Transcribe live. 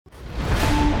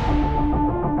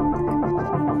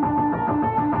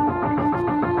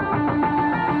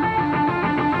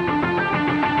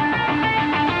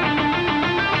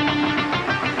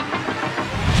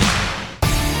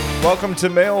welcome to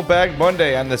Mailbag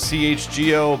Monday on the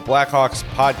CHGO Blackhawks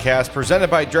podcast presented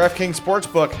by DraftKings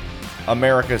Sportsbook,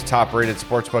 America's top-rated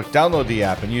sportsbook. Download the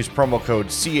app and use promo code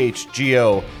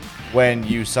CHGO when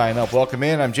you sign up. Welcome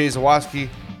in. I'm Jay Zawoski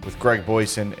with Greg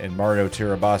Boyson and Mario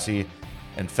Tirabassi.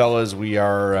 And fellas, we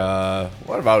are,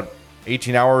 about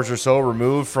 18 hours or so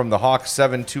removed from the Hawks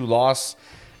 7-2 loss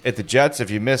at the Jets. If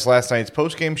you missed last night's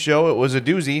postgame show, it was a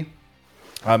doozy.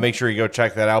 Make sure you go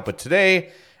check that out. But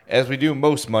today, as we do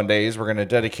most Mondays, we're going to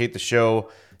dedicate the show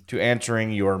to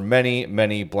answering your many,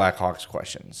 many Blackhawks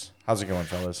questions. How's it going,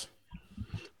 fellas?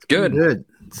 Good.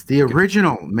 It's the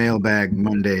original Mailbag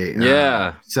Monday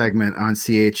segment on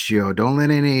CHGO. Don't let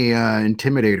any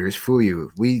intimidators fool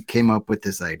you. We came up with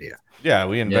this idea. Yeah,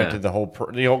 we invented the whole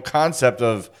concept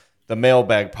of the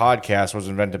Mailbag podcast was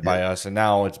invented by us, and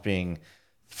now it's being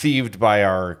thieved by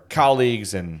our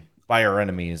colleagues and by our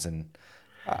enemies. And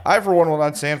I, for one, will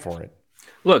not stand for it.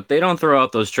 Look, they don't throw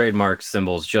out those trademark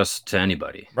symbols just to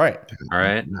anybody. Right. All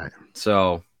right.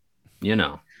 So,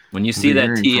 when you see that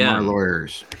TM, our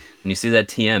lawyers. When you see that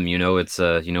TM, it's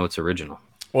original.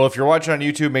 Well, if you're watching on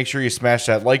YouTube, make sure you smash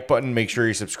that like button. Make sure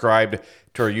you subscribe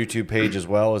to our YouTube page as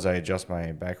well as I adjust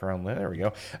my background. There we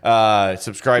go.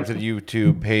 Subscribe to the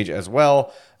YouTube page as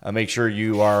well. Make sure if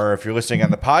you're listening on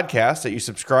the podcast, that you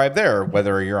subscribe there,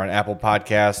 whether you're on Apple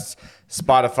Podcasts,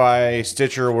 Spotify,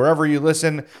 Stitcher, wherever you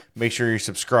listen. Make sure you're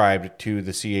subscribed to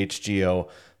the CHGO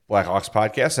Blackhawks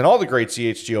podcast and all the great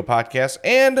CHGO podcasts.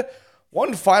 And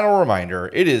one final reminder,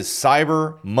 it is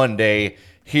Cyber Monday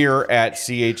here at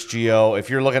CHGO. If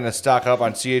you're looking to stock up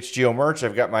on CHGO merch,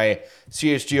 I've got my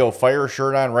CHGO Fire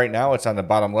shirt on right now. It's on the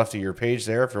bottom left of your page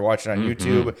there if you're watching on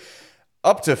YouTube.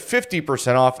 Up to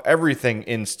 50% off everything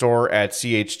in store at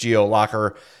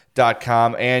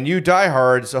chgolocker.com. And you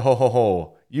diehards,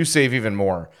 you save even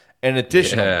more. An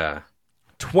additional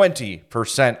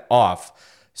 20%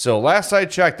 off. So last I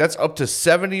checked, that's up to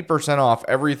 70% off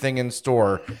everything in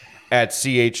store at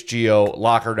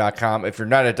chgolocker.com. If you're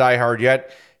not a diehard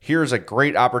yet, here's a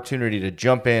great opportunity to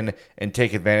jump in and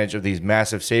take advantage of these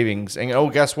massive savings. And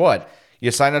guess what?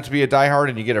 You sign up to be a diehard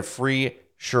and you get a free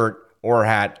shirt or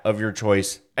hat of your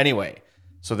choice anyway.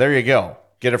 So there you go.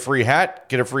 Get a free hat,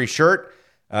 get a free shirt,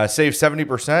 save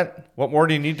 70%. What more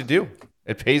do you need to do?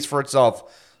 It pays for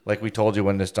itself, like we told you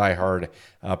when this Die Hard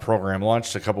program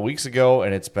launched a couple weeks ago,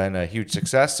 and it's been a huge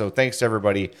success. So thanks to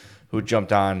everybody who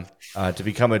jumped on to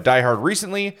become a Die Hard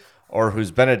recently or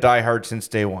who's been a Die Hard since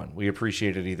day one. We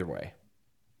appreciate it either way.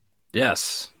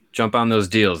 Yes, jump on those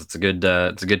deals. It's a good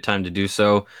time to do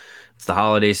so. It's the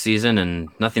holiday season, and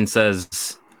nothing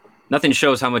shows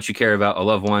how much you care about a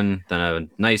loved one than a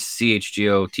nice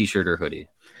CHGO T-shirt or hoodie.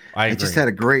 I just had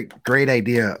a great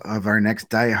idea of our next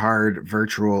Die Hard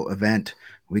virtual event.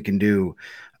 We can do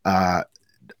our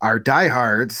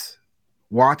diehards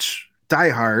watch Die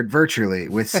Hard virtually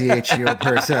with CHGO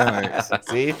personalities.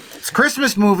 See? It's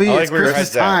Christmas movie. It's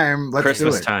Christmas time. Let's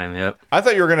Christmas do it. time, yep. I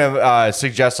thought you were going to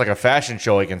suggest like a fashion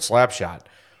show like in Slapshot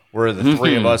where the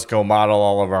three of us go model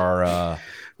all of our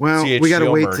well, CHGO we got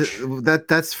to wait merch.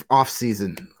 that's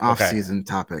off-season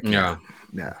topic. Yeah.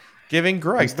 Giving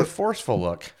Greg the forceful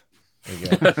look. There you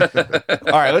go.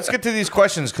 All right, let's get to these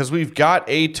questions because we've got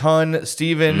a ton.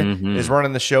 Steven is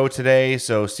running the show today.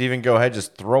 So, Steven, go ahead.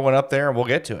 Just throw one up there and we'll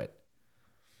get to it.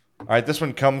 All right, this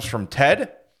one comes from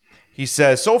Ted. He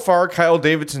says, so far, Kyle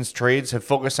Davidson's trades have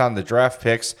focused on the draft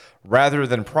picks rather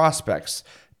than prospects.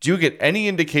 Do you get any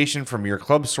indication from your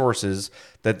club sources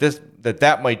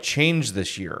that might change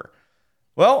this year?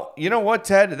 Well, you know what,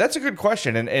 Ted? That's a good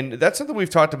question. And that's something we've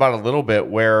talked about a little bit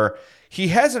where he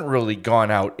hasn't really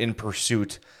gone out in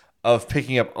pursuit of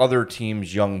picking up other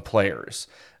teams' young players.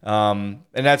 And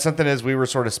that's something as we were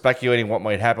sort of speculating what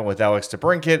might happen with Alex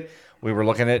DeBrincat. We were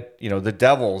looking at, the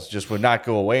Devils just would not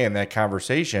go away in that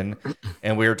conversation.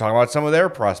 And we were talking about some of their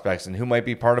prospects and who might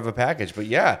be part of a package. But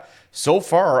yeah, so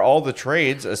far, all the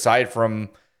trades, aside from,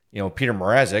 Peter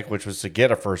Mrazek, which was to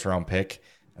get a first-round pick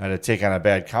to take on a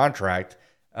bad contract,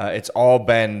 it's all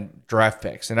been draft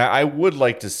picks. And I would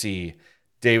like to see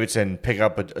Davidson pick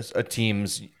up a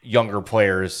team's younger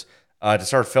players to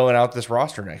start filling out this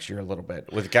roster next year a little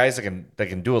bit with guys that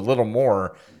can do a little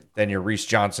more than your Reese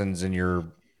Johnsons and your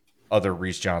other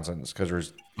Reese Johnsons because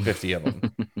there's 50 of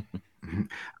them.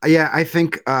 Yeah, I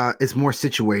think it's more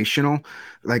situational.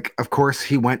 Like, of course,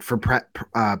 he went for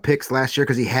picks last year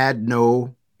because he had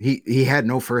no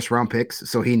first round picks,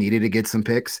 so he needed to get some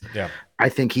picks. Yeah. I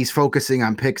think he's focusing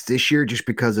on picks this year just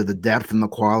because of the depth and the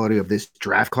quality of this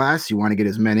draft class. You want to get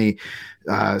as many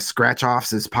scratch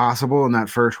offs as possible in that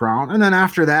first round. And then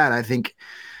after that, I think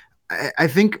I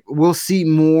think we'll see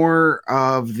more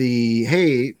of the,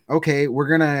 hey, okay, we're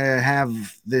going to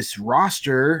have this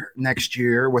roster next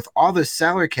year with all this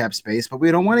salary cap space, but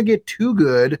we don't want to get too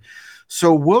good.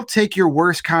 So we'll take your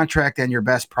worst contract and your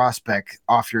best prospect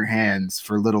off your hands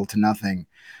for little to nothing.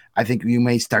 I think you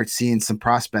may start seeing some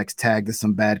prospects tagged to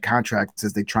some bad contracts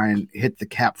as they try and hit the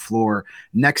cap floor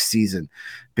next season,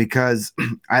 because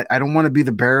I don't want to be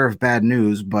the bearer of bad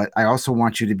news, but I also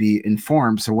want you to be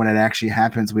informed. So when it actually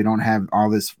happens, we don't have all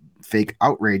this fake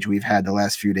outrage we've had the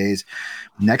last few days.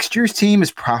 Next year's team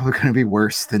is probably going to be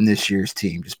worse than this year's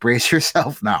team. Just brace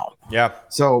yourself now. Yeah.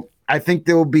 So I think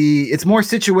it's more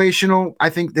situational. I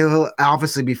think they'll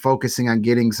obviously be focusing on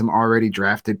getting some already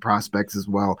drafted prospects as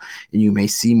well. And you may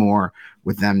see more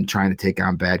with them trying to take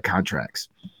on bad contracts.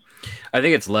 I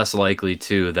think it's less likely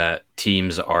too that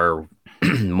teams are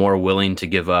more willing to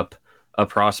give up a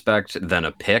prospect than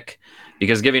a pick,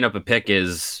 because giving up a pick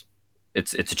is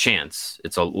it's a chance.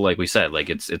 It's like we said, like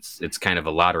it's kind of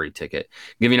a lottery ticket.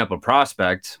 Giving up a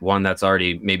prospect, one that's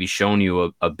already maybe shown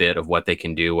you a bit of what they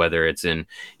can do, whether it's in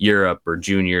Europe or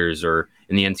juniors or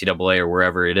in the NCAA or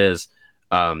wherever it is.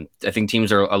 I think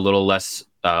teams are a little less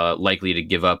likely to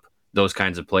give up those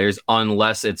kinds of players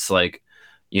unless it's like,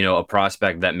 a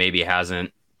prospect that maybe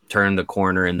hasn't turned the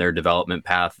corner in their development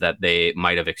path that they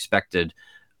might have expected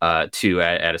to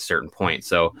at a certain point.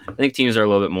 So I think teams are a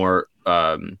little bit more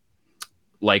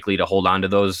likely to hold on to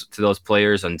those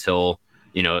players until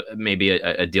maybe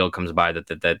a deal comes by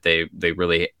that they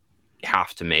really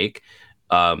have to make.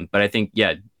 But I think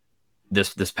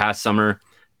this past summer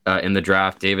in the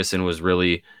draft, Davison was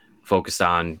really focused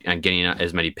on getting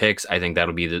as many picks. I think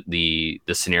that'll be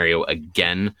the scenario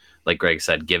again, like Greg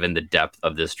said, given the depth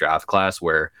of this draft class,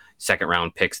 where second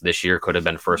round picks this year could have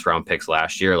been first round picks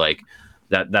last year. Like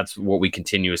that's what we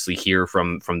continuously hear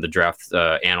from the draft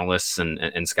analysts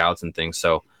and scouts and things.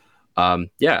 So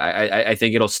I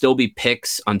think it'll still be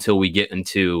picks until we get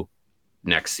into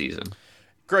next season.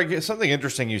 Greg, something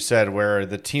interesting you said where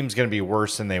the team's going to be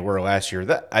worse than they were last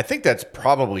year. I think that's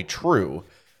probably true.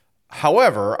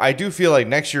 However, I do feel like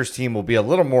next year's team will be a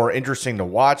little more interesting to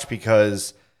watch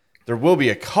because there will be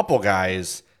a couple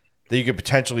guys that you could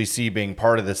potentially see being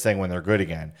part of this thing when they're good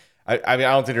again. I mean,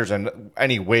 I don't think there's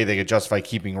any way they could justify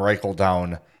keeping Reichel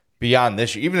down beyond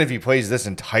this year. Even if he plays this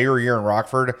entire year in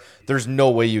Rockford, there's no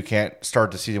way you can't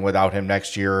start the season without him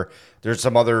next year. There's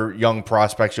some other young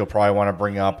prospects you'll probably want to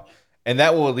bring up, and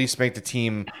that will at least make the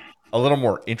team a little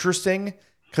more interesting.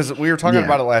 Because we were talking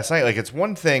about it last night. Like, it's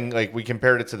one thing, like, we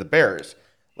compared it to the Bears.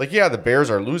 Like, yeah, the Bears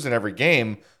are losing every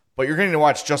game, but you're getting to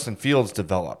watch Justin Fields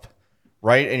develop,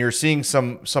 right? And you're seeing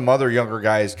some other younger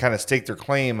guys kind of stake their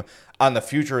claim on the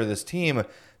future of this team.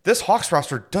 This Hawks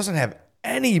roster doesn't have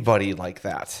anybody like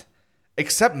that,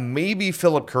 except maybe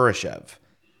Philip Kurashev.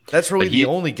 That's really the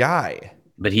only guy.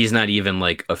 But he's not even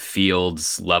like a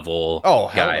Fields level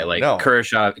guy. Like no.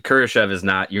 Kurashev is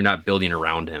not. You're not building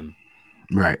around him,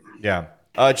 right? Yeah.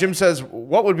 Jim says,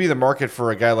 what would be the market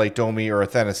for a guy like Domi or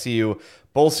Athanasiou?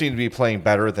 Both seem to be playing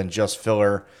better than just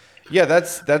filler. Yeah,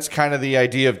 that's kind of the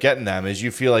idea of getting them, is you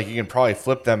feel like you can probably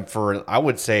flip them for, I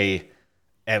would say,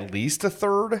 at least a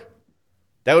third.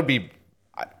 That would be,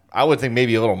 I would think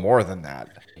maybe a little more than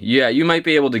that. Yeah, you might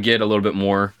be able to get a little bit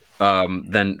more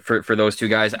than for those two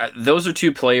guys. Those are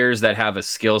two players that have a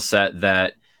skill set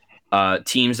that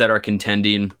teams that are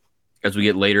contending as we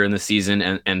get later in the season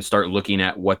and start looking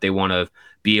at what they want to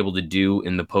be able to do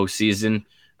in the postseason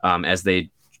as they,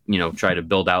 try to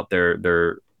build out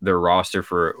their roster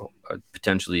for a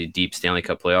potentially deep Stanley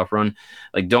Cup playoff run.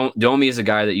 Like Domi is a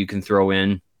guy that you can throw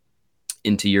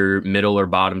into your middle or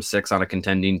bottom six on a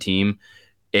contending team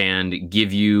and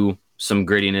give you some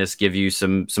grittiness, give you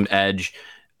some edge,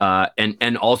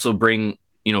 and also bring,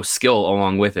 skill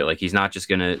along with it. Like, he's not just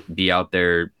going to be out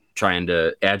there trying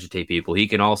to agitate people. He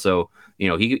can also,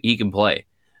 he can play.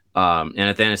 And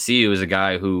Athanasiou is a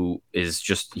guy who is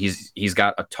just, he's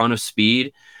got a ton of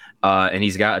speed, and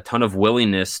he's got a ton of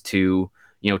willingness to,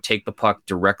 take the puck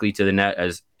directly to the net.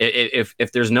 As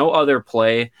if there's no other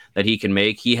play that he can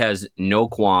make, he has no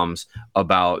qualms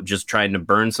about just trying to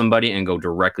burn somebody and go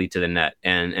directly to the net.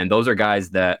 And those are guys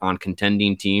that on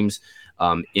contending teams,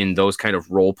 in those kind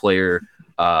of role player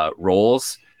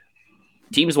roles,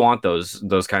 teams want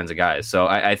those kinds of guys. So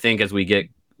I think as we get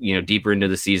deeper into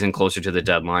the season, closer to the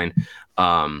deadline,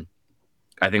 I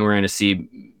think we're going to see,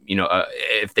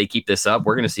 if they keep this up,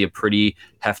 we're going to see a pretty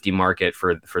hefty market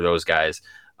for those guys.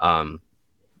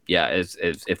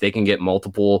 If they can get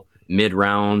multiple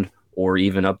mid-round or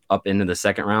even up into the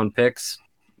second round picks,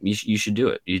 you should do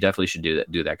it. You definitely should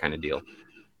do that kind of deal.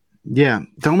 Yeah,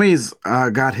 Domi's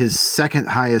got his second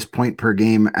highest point per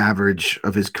game average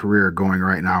of his career going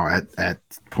right now at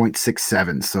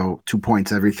 0.67. So 2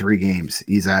 points every 3 games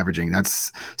he's averaging.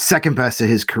 That's second best of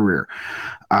his career.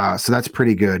 So that's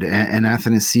pretty good. And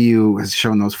Athanasiou has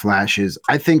shown those flashes.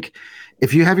 I think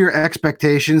if you have your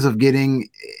expectations of getting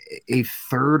a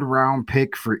third round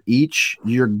pick for each,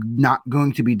 you're not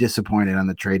going to be disappointed on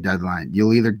the trade deadline.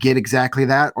 You'll either get exactly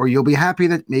that or you'll be happy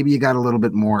that maybe you got a little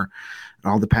bit more. It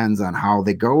all depends on how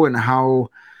they go and how,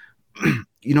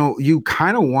 you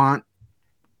kind of want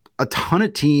a ton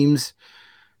of teams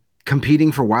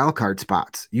competing for wild card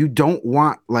spots. You don't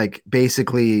want like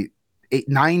basically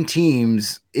 9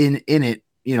 teams in it,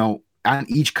 on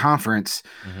each conference.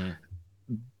 Mm-hmm.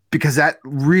 Because that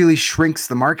really shrinks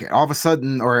the market. All of a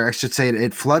sudden, or I should say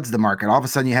it floods the market. All of a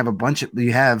sudden you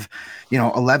have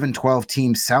 11, 12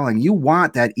 teams selling. You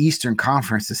want that Eastern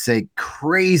Conference to stay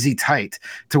crazy tight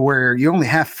to where you only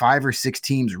have 5 or 6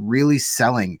 teams really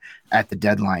selling at the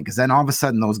deadline. Because then all of a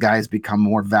sudden those guys become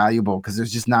more valuable because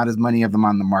there's just not as many of them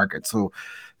on the market. So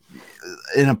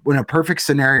in a perfect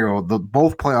scenario,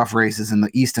 both playoff races in the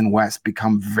East and West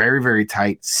become very, very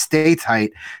tight, stay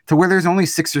tight to where there's only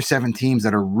 6 or 7 teams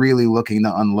that are really looking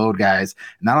to unload guys.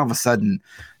 And then all of a sudden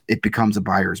it becomes a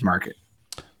buyer's market.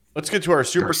 Let's get to our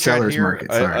super chat here. Market,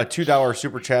 a $2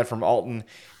 super chat from Alton.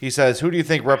 He says, who do you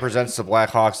think represents the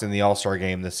Blackhawks in the All-Star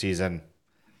game this season?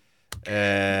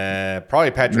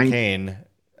 Probably Patrick Kane.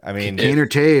 I mean, Kane or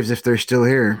Taves if they're still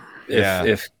here.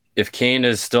 If Kane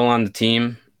is still on the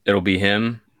team, it'll be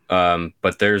him.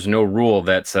 But there's no rule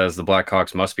that says the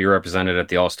Blackhawks must be represented at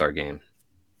the All-Star game.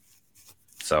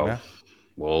 So yeah.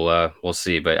 We'll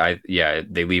see. But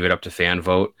they leave it up to fan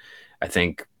vote. I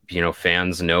think,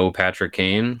 fans know Patrick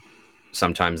Kane.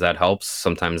 Sometimes that helps.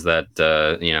 Sometimes that,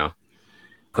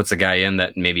 puts a guy in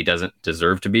that maybe doesn't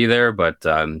deserve to be there. But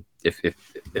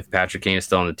if Patrick Kane is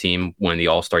still on the team when the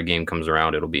All-Star game comes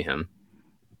around, it'll be him.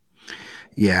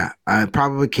 Yeah,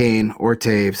 probably Kane or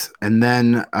Taves. And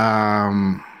then,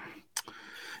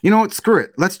 you know what? Screw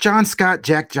it. Let's John Scott,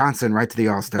 Jack Johnson right to the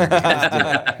All-Star game.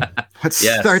 Let's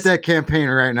start that campaign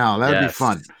right now. That would be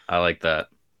fun. I like that.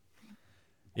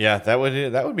 Yeah, that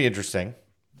would be interesting.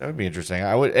 That would be interesting.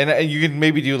 I would, and you could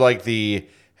maybe do like hey,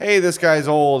 this guy's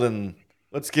old, and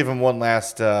let's give him one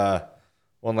last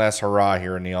hurrah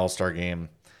here in the All-Star game.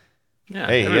 Yeah,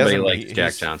 hey, everybody likes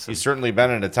Jack Johnson. He's certainly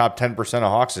been in the top 10% of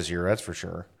Hawks this year, that's for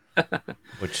sure.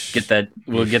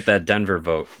 We'll get that Denver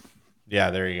vote. Yeah,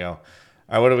 there you go. All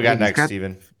right, what do we got next,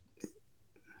 Steven?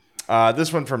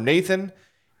 This one from Nathan.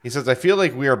 He says, I feel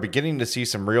like we are beginning to see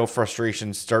some real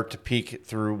frustration start to peek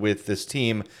through with this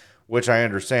team, which I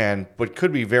understand, but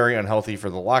could be very unhealthy for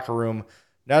the locker room,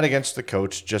 not against the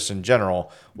coach, just in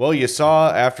general. Well, you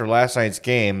saw after last night's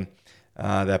game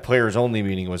that players-only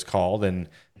meeting was called, and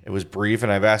it was brief,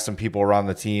 and I've asked some people around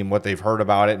the team what they've heard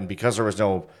about it, and because there was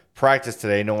no practice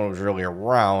today, no one was really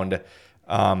around.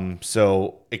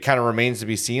 So it kind of remains to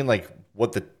be seen, like,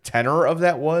 what the tenor of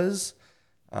that was.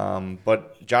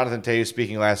 But Jonathan Toews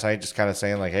speaking last night, just kind of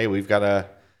saying, like, hey, we got to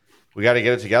get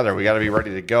it together. We got to be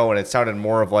ready to go. And it sounded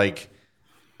more of like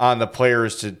on the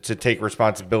players to take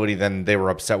responsibility than they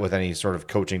were upset with any sort of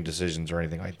coaching decisions or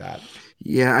anything like that.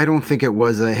 Yeah, I don't think it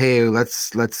was hey,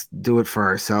 let's do it for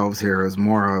ourselves here. It was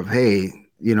more of, hey,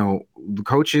 the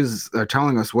coaches are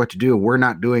telling us what to do. We're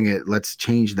not doing it. Let's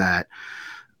change that.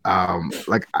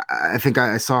 I think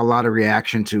I saw a lot of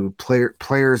reaction to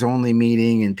players only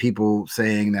meeting and people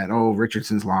saying that, oh,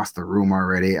 Richardson's lost the room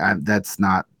already. That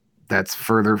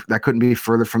couldn't be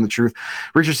further from the truth.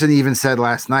 Richardson even said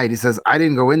last night, he says, I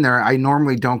didn't go in there. I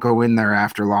normally don't go in there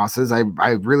after losses. I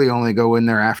really only go in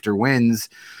there after wins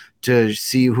to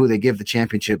see who they give the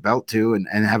championship belt to and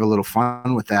have a little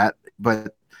fun with that.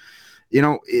 But,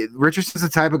 Richardson's the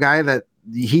type of guy that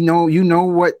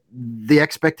what the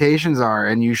expectations are,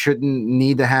 and you shouldn't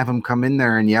need to have him come in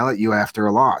there and yell at you after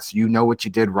a loss. You know what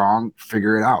you did wrong,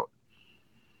 figure it out.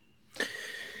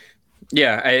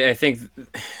 Yeah, I think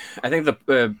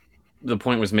the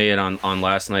point was made on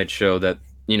last night's show that,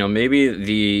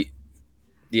 maybe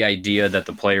the idea that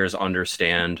the players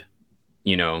understand,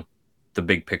 the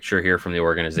big picture here from the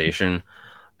organization,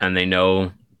 and they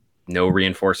know no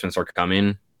reinforcements are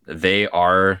coming. They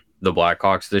are the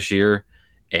Blackhawks this year,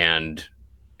 and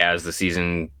as the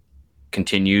season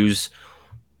continues,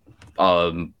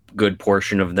 a good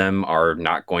portion of them are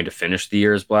not going to finish the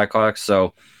year as Blackhawks.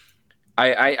 So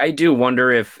I do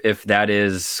wonder if that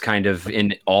is kind of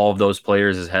in all of those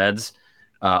players' heads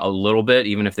a little bit,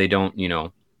 even if they don't,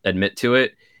 admit to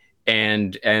it.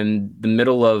 And the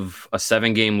middle of a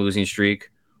 7-game losing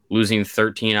streak, losing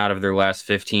 13 out of their last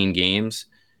 15 games,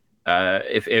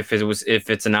 if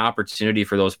it's an opportunity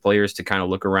for those players to kind of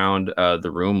look around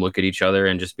the room, look at each other,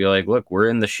 and just be like, look, we're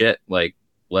in the shit. Like,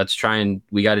 let's try and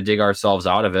we got to dig ourselves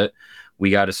out of it. We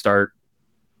got to start,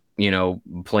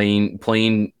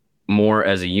 playing more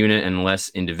as a unit and less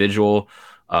individual.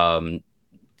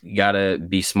 You got to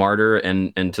be smarter,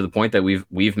 and to the point that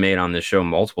we've made on this show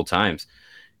multiple times,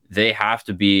 they have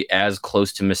to be as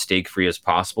close to mistake free as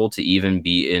possible to even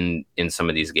be in some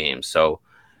of these games. So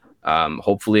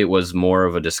hopefully it was more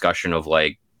of a discussion of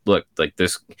like, look, like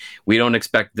this, we don't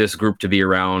expect this group to be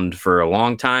around for a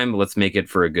long time. Let's make it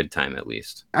for a good time at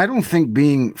least. I don't think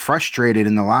being frustrated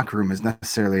in the locker room is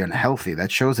necessarily unhealthy.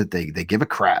 That shows that they give a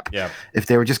crap. Yeah. If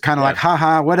they were just kind of like,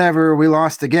 haha, whatever, we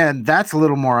lost again, that's a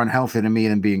little more unhealthy to me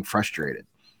than being frustrated.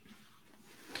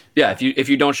 Yeah, if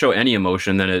you don't show any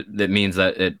emotion, then that means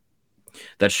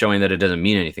that's showing that it doesn't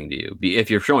mean anything to you. If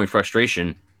you're showing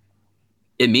frustration,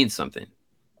 it means something.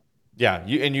 Yeah,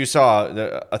 you saw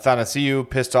Athanasiou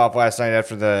pissed off last night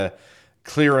after the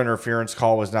clear interference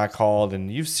call was not called,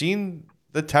 and you've seen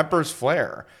the tempers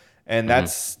flare, and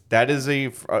that's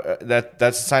a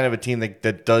sign of a team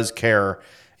that does care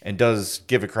and does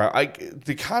give a crap.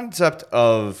 The concept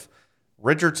of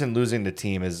Richardson losing the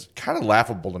team is kind of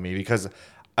laughable to me because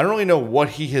I don't really know what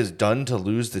he has done to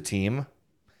lose the team.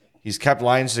 He's kept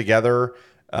lines together.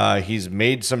 He's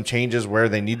made some changes where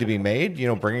they need to be made,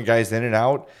 bringing guys in and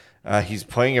out. He's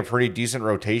playing a pretty decent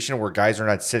rotation where guys are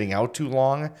not sitting out too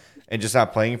long and just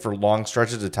not playing for long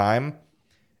stretches of time.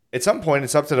 At some point,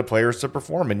 it's up to the players to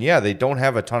perform. And yeah, they don't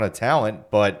have a ton of talent,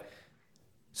 but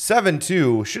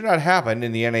 7-2 should not happen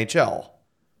in the NHL,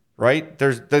 right?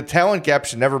 The talent gap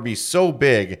should never be so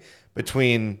big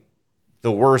between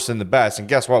the worst and the best. And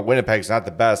guess what? Winnipeg's not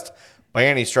the best by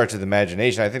any stretch of the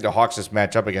imagination. I think the Hawks just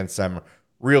match up against them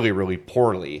really, really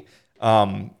poorly.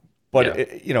 But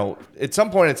at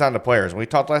some point, it's on the players. When we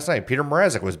talked last night, Peter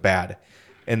Mrazek was bad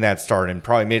in that start and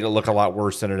probably made it look a lot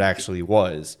worse than it actually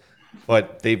was.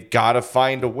 But they've got to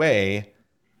find a way.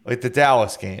 Like the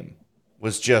Dallas game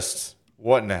was just,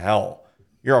 what in the hell?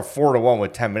 You're up 4-1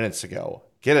 with 10 minutes to go.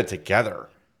 Get it together.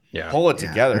 Yeah. Pull it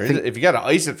together. If you got to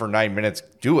ice it for 9 minutes,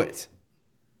 do it.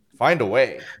 Find a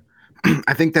way.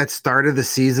 I think that start of the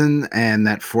season and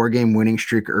that 4-game winning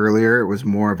streak earlier was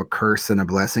more of a curse than a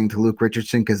blessing to Luke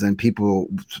Richardson, because then people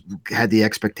had the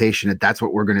expectation that that's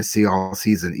what we're going to see all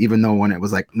season, even though when it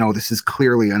was like, no, this is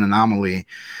clearly an anomaly.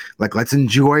 Like, let's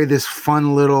enjoy this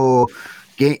fun little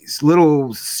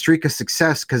streak of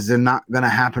success because they're not going to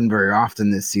happen very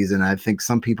often this season. I think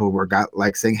some people got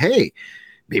saying, hey,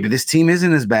 maybe this team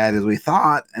isn't as bad as we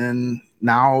thought. And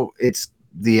now it's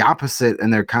the opposite,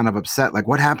 and they're kind of upset. Like,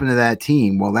 what happened to that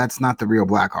team? Well, that's not the real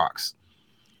Blackhawks.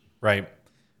 Right.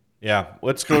 Yeah.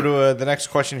 Let's go to the next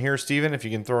question here, Steven, if you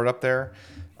can throw it up there.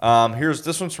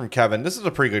 This one's from Kevin. This is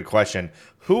a pretty good question.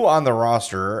 Who on the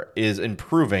roster is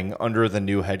improving under the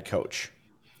new head coach?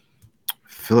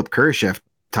 Philip Kurashev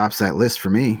tops that list for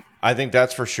me. I think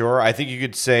that's for sure. I think you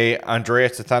could say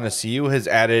Andreas Athanasiou has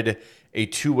added a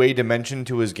two-way dimension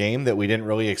to his game that we didn't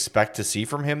really expect to see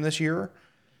from him this year.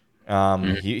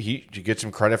 He gets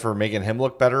some credit for making him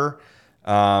look better.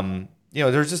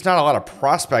 There's just not a lot of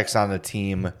prospects on the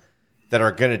team that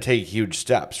are going to take huge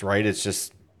steps, right? It's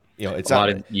just, it's not.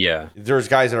 There's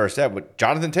guys that are set, but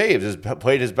Jonathan Toews has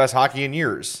played his best hockey in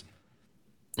years.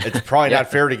 It's probably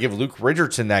not fair to give Luke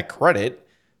Richardson that credit,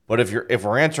 but if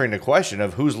we're answering the question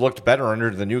of who's looked better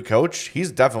under the new coach,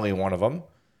 he's definitely one of them.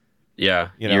 Yeah,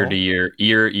 year to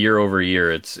year over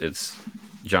year, it's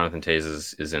Jonathan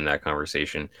Toews is in that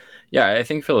conversation. Yeah, I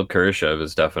think Philip Kurashev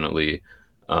is definitely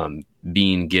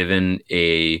being given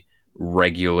a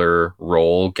regular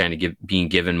role, kind of being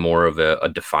given more of a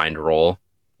defined role.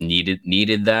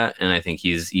 Needed that, and I think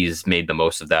he's made the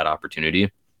most of that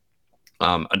opportunity.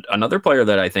 Another player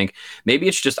that I think maybe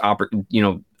it's just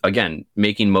again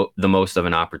making the most of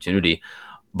an opportunity,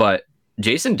 but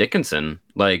Jason Dickinson,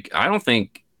 like I don't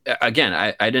think.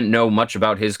 Again, I didn't know much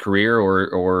about his career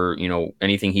or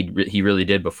anything he really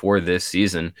did before this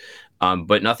season,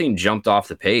 but nothing jumped off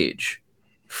the page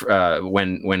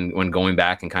when going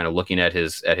back and kind of looking at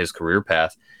his career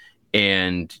path,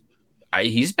 and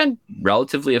he's been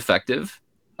relatively effective.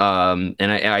 And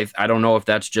I don't know if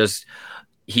that's just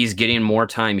he's getting more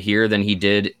time here than he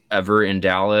did ever in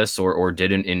Dallas or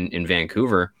did in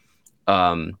Vancouver.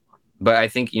 But I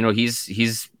think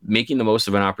he's making the most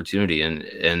of an opportunity,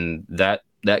 and that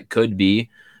could be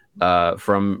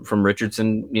from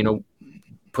Richardson,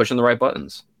 pushing the right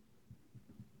buttons.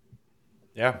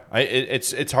 Yeah,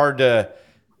 it's hard to,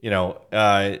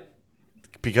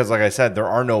 because like I said, there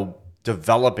are no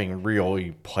developing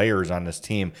real players on this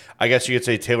team. I guess you could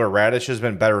say Taylor Radish has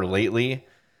been better lately.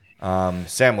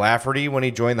 Sam Lafferty, when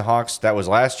he joined the Hawks, that was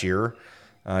last year.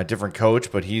 Different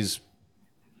coach, but he's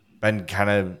been kind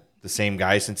of the same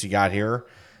guy since he got here.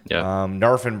 Yeah.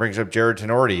 Narfin brings up Jared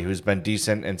Tenorti, who's been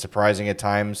decent and surprising at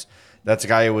times. That's a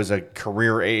guy who was a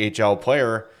career AHL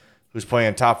player who's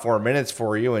playing top 4 minutes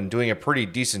for you and doing a pretty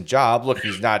decent job. Look,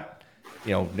 he's not,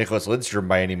 Nicholas Lidstrom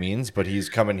by any means, but he's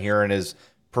come in here and has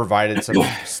provided some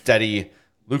steady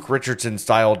Luke Richardson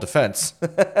style defense.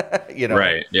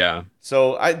 Right? Yeah.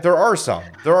 So there are some.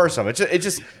 It's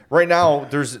just right now.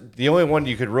 There's the only one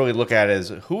you could really look at is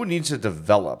who needs to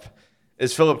develop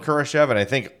is Philip Kurashev, and I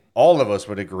think all of us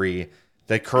would agree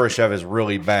that Kurashev has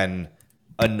really been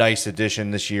a nice addition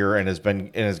this year and has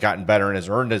gotten better and has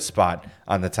earned his spot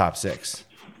on the top 6.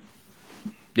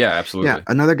 Yeah, absolutely. Yeah,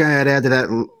 another guy I'd add to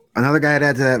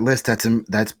that list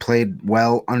that's played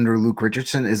well under Luke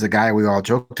Richardson is a guy we all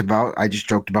joked about. I just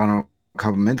joked about him a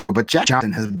couple minutes ago, but Jack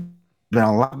Johnson has been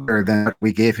a lot better than what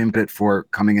we gave him credit for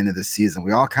coming into the season.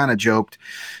 We all kind of joked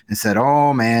and said,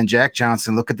 "Oh man, Jack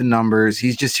Johnson, look at the numbers.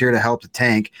 He's just here to help the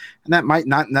tank," and that might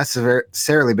not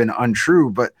necessarily been untrue,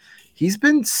 but he's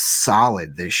been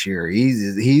solid this year.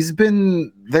 He's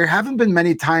been. There haven't been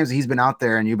many times he's been out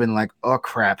there and you've been like, "Oh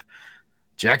crap,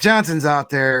 Jack Johnson's out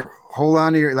there. Hold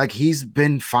on to your," like he's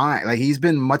been fine. Like he's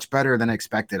been much better than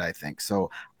expected, I think.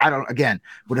 So again,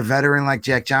 with a veteran like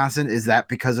Jack Johnson, is that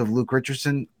because of Luke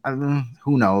Richardson?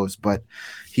 Who knows, but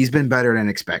he's been better than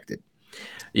expected.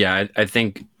 Yeah. I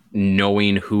think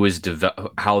knowing who is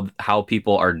how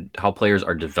players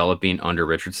are developing under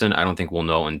Richardson, I don't think we'll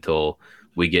know until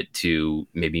we get to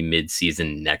maybe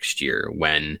mid-season next year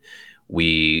when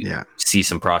we see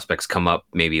some prospects come up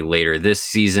maybe later this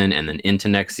season and then into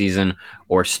next season,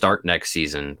 or start next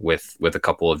season with a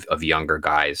couple of younger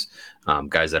guys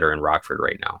that are in Rockford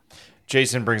right now.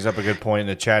 Jason brings up a good point in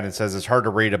the chat and says it's hard to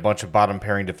rate a bunch of bottom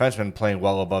pairing defensemen playing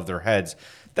well above their heads.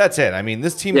 That's it. I mean,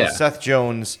 this team is Seth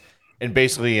Jones and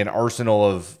basically an arsenal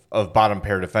of bottom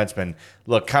pair defensemen.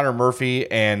 Look, Connor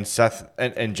Murphy and Seth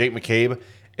and Jake McCabe,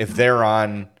 if they're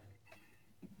on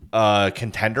a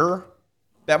contender,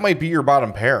 that might be your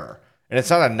bottom pair. And it's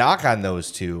not a knock on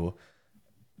those two.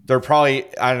 They're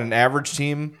probably on an average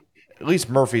team, at least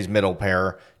Murphy's middle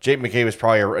pair. Jake McCabe is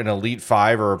probably an elite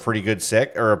 5 or a pretty good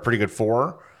 6 or a pretty good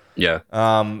 4. Yeah.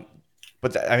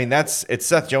 But it's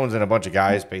Seth Jones and a bunch of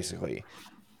guys basically.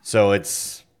 So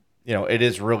it's, it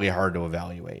is really hard to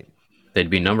evaluate. They'd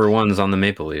be number ones on the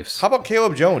Maple Leafs. How about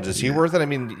Caleb Jones? Is he worth it? I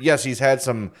mean, yes, he's had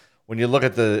some. When you look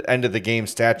at the end of the game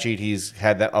stat sheet, he's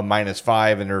had a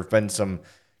 -5, and there have been some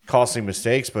costly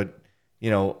mistakes. But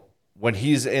when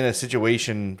he's in a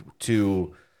situation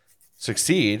to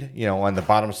succeed, on the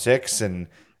bottom 6 and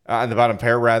on the bottom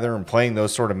pair rather, and playing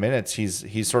those sort of minutes,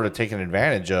 he's sort of taken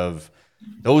advantage of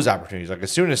those opportunities. Like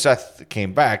as soon as Seth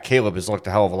came back, Caleb has looked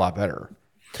a hell of a lot better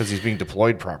because he's being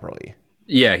deployed properly.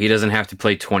 Yeah, he doesn't have to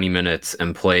play 20 minutes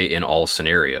and play in all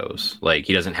scenarios. Like,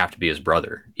 he doesn't have to be his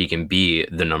brother. He can be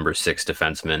the number 6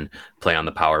 defenseman, play on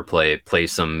the power play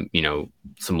some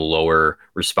lower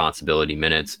responsibility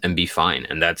minutes and be fine.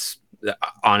 And that's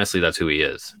who he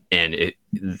is. And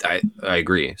I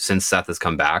agree. Since Seth has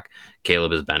come back,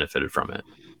 Caleb has benefited from it.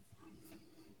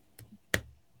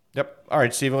 Yep. All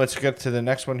right, Steven, let's get to the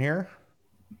next one here.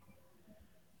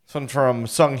 This one from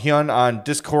Sung Hyun on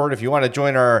Discord. If you want to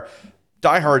join our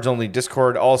Diehards only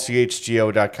Discord,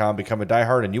 allchgo.com. Become a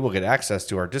diehard and you will get access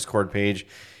to our Discord page.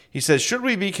 He says, should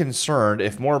we be concerned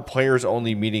if more players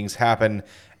only meetings happen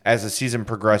as the season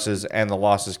progresses and the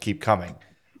losses keep coming?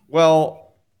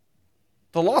 Well,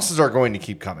 the losses are going to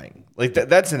keep coming. Like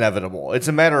that's inevitable. It's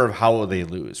a matter of how they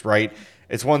lose, right?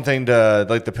 It's one thing to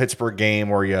like the Pittsburgh game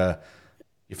where you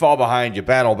fall behind, you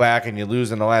battle back, and you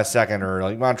lose in the last second, or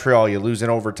like Montreal, you lose in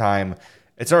overtime.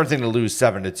 It's another thing to lose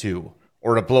 7-2.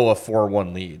 Or to blow a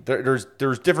 4-1 lead. There's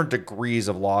different degrees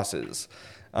of losses.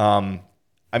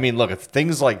 Look, if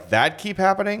things like that keep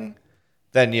happening,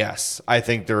 then yes, I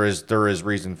think there is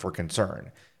reason for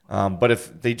concern. But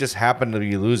if they just happen to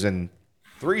be losing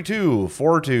 3-2,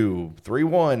 4-2,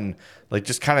 3-1, like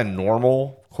just kind of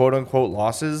normal quote unquote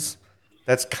losses,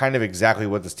 that's kind of exactly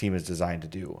what this team is designed to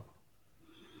do.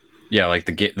 Yeah, like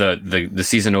the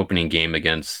season opening game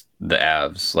against the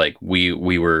Avs, like we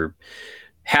were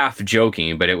half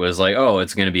joking, but it was like, oh,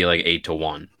 it's going to be like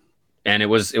 8-1, and it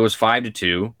was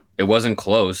 5-2. It wasn't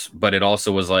close, but it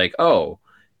also was like, oh,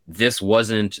 this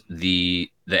wasn't the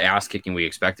ass kicking we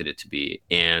expected it to be.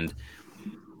 And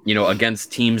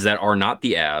against teams that are not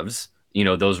the Avs,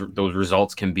 those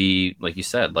results can be, like you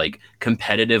said, like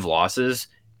competitive losses.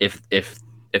 If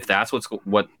that's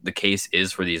what the case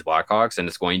is for these Blackhawks, and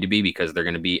it's going to be because they're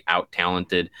going to be out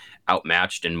talented,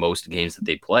 outmatched in most games that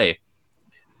they play,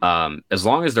 as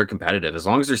long as they're competitive, as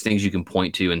long as there's things you can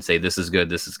point to and say, this is good,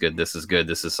 this is good, this is good,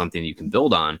 this is something you can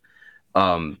build on.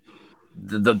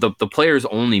 The players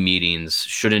only meetings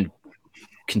shouldn't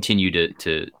continue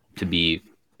to be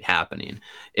happening.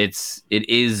 It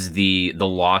is the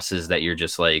losses that you're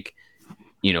just like,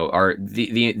 are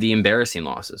the embarrassing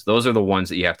losses. Those are the ones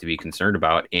that you have to be concerned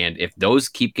about. And if those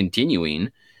keep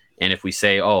continuing, and if we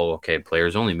say, oh, okay,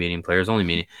 players only meeting,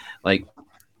 like,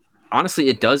 honestly,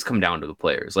 it does come down to the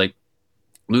players. Like,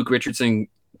 Luke Richardson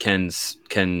can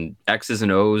X's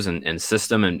and O's and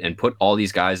system and put all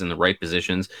these guys in the right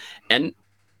positions. And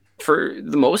for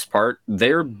the most part,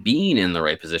 they're being in the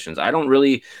right positions. I'm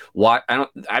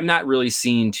not really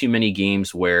seeing too many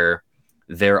games where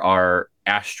there are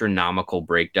astronomical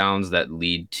breakdowns that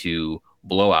lead to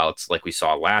blowouts like we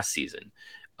saw last season.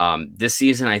 This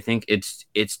season, I think it's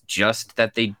just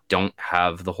that they don't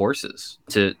have the horses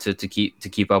to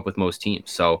keep up with most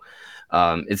teams. So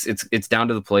it's down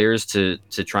to the players to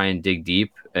try and dig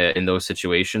deep in those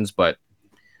situations. But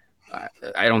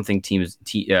I don't think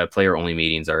player only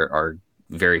meetings are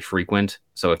very frequent.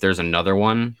 So if there's another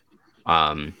one,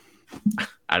 I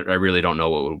really don't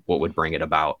know what would bring it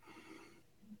about.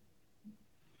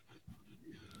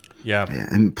 Yeah.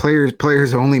 And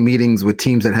players only meetings with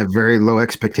teams that have very low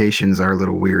expectations are a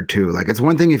little weird too. Like, it's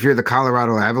one thing if you're the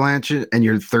Colorado Avalanche and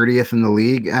you're 30th in the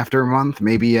league after a month,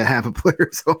 maybe you have a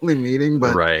players only meeting,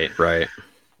 but right.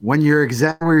 When you're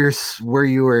exactly where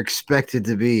you were expected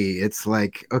to be, it's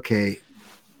like, okay,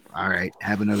 all right,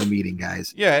 have another meeting,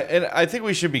 guys. Yeah, and I think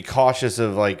we should be cautious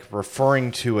of like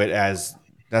referring to it as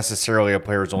necessarily a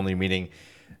players only meeting.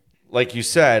 Like you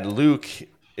said, Luke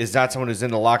is not someone who's in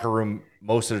the locker room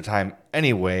most of the time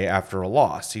anyway after a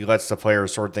loss. He lets the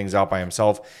players sort things out by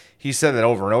himself. He said that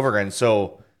over and over again.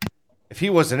 So if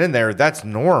he wasn't in there, that's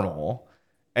normal.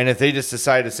 And if they just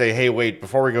decide to say, hey, wait,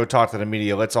 before we go talk to the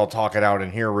media, let's all talk it out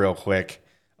in here real quick.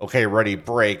 Okay, ready,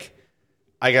 break.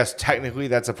 I guess technically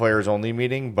that's a players only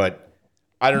meeting, but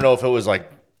I don't know if it was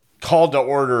like called to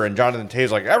order and Jonathan Toews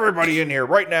like, everybody in here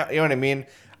right now. You know what I mean?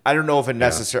 I don't know if it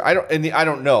necessarily, I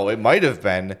don't know. It might have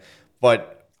been,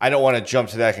 but I don't want to jump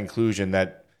to that conclusion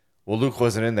that, well, Luke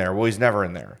wasn't in there. Well, he's never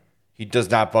in there. He does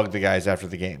not bug the guys after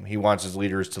the game. He wants his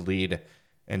leaders to lead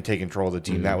and take control of the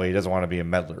team. That way he doesn't want to be a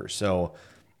meddler. So,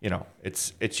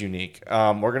 it's unique.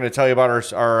 We're going to tell you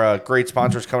about our great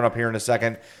sponsors coming up here in a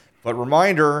second. But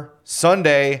reminder,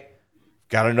 Sunday,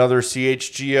 got another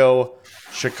CHGO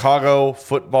Chicago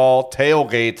football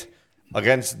tailgate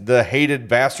against the hated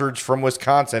bastards from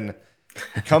Wisconsin.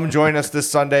 Come join us this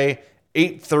Sunday,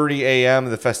 8:30 a.m.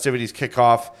 The festivities kick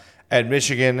off at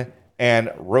Michigan and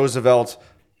Roosevelt.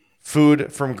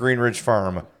 Food from Greenridge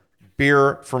Farm,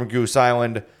 beer from Goose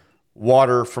Island,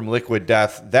 water from Liquid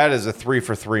Death. That is a 3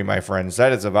 for 3, my friends.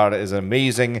 That is about as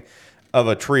amazing of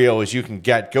a trio as you can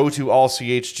get. Go to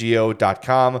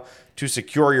allchgo.com to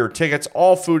secure your tickets.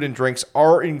 All food and drinks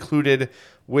are included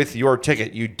with your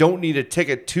ticket. You don't need a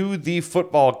ticket to the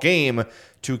football game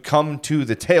to come to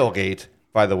the tailgate,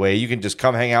 by the way. You can just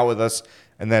come hang out with us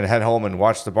and then head home and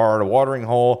watch the bar at a watering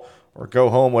hole or go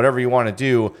home, whatever you want to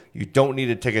do. You don't need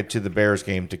a ticket to the Bears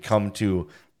game to come to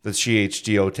the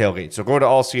CHGO tailgate. So go to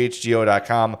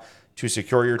allchgo.com to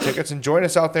secure your tickets and join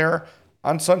us out there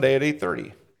on Sunday at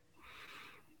 8:30.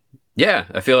 Yeah,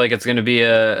 I feel like it's going to be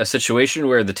a situation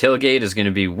where the tailgate is going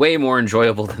to be way more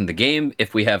enjoyable than the game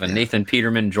if we have a Nathan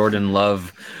Peterman, Jordan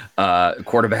Love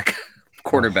quarterback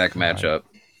matchup.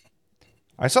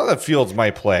 I saw that Fields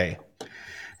might play.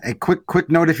 A quick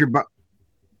note if you're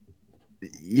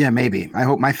yeah, maybe. I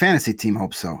hope my fantasy team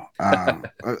hopes so.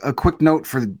 A quick note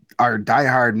for our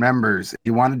diehard members: if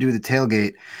you want to do the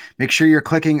tailgate, make sure you're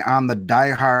clicking on the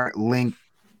diehard link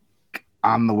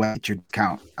on the web at your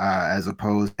account, as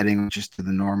opposed to heading just to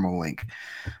the normal link.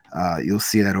 You'll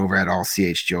see that over at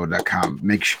allchgo.com.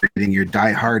 Make sure you're getting your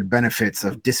diehard benefits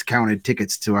of discounted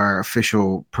tickets to our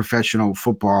official professional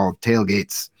football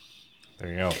tailgates. There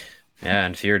you go. Yeah,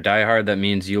 and if you're a diehard, that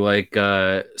means you like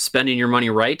spending your money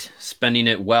right, spending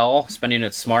it well, spending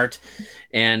it smart.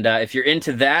 And if you're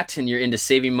into that and you're into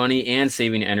saving money and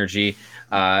saving energy,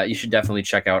 you should definitely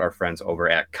check out our friends over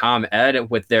at ComEd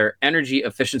with their energy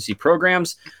efficiency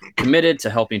programs, committed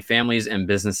to helping families and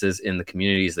businesses in the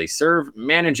communities they serve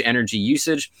manage energy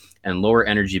usage and lower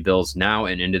energy bills now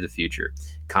and into the future.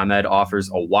 ComEd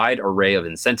offers a wide array of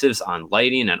incentives on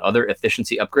lighting and other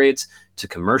efficiency upgrades to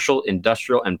commercial,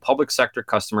 industrial, and public sector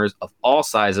customers of all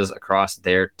sizes across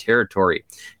their territory.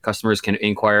 Customers can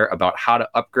inquire about how to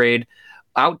upgrade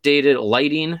outdated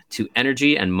lighting to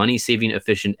energy and money-saving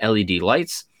efficient LED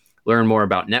lights. Learn more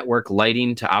about network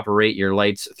lighting to operate your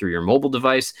lights through your mobile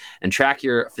device and track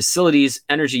your facility's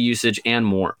energy usage and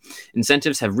more.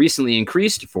 Incentives have recently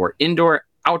increased for indoor,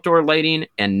 outdoor lighting,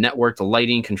 and networked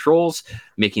lighting controls,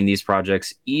 making these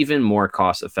projects even more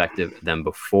cost-effective than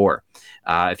before.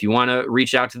 If you want to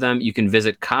reach out to them, you can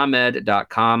visit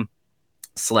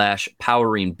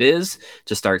ComEd.com/poweringbiz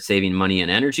to start saving money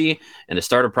and energy. And to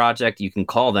start a project, you can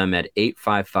call them at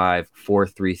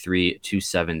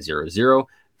 855-433-2700.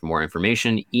 For more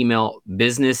information, email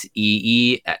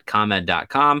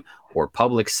businessee@comed.com or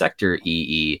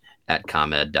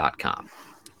publicsectoree@comed.com.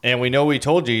 And we know we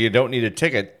told you don't need a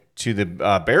ticket to the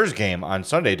Bears game on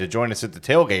Sunday to join us at the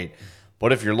tailgate.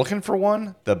 But if you're looking for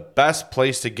one, the best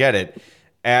place to get it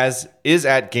is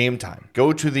at Game Time.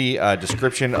 Go to the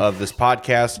description of this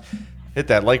podcast, hit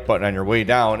that like button on your way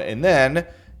down, and then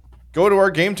go to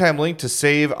our Game Time link to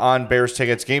save on Bears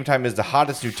tickets. Game Time is the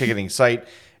hottest new ticketing site,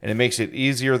 and it makes it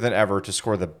easier than ever to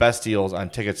score the best deals on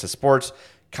tickets to sports,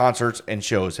 concerts, and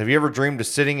shows. Have you ever dreamed of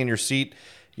sitting in your seat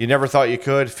you never thought you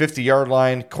could? 50-yard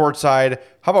line, courtside.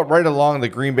 How about right along the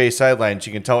Green Bay sidelines?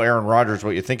 You can tell Aaron Rodgers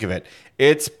what you think of it.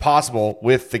 It's possible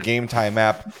with the Game Time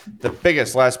app. The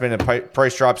biggest last-minute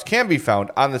price drops can be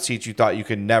found on the seats you thought you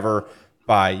could never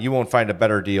buy. You won't find a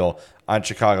better deal on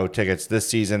Chicago tickets this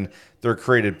season. They're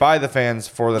created by the fans,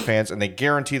 for the fans, and they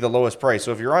guarantee the lowest price.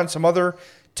 So if you're on some other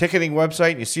ticketing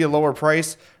website and you see a lower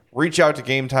price, reach out to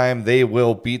Game Time. They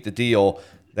will beat the deal.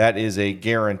 That is a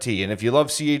guarantee. And if you love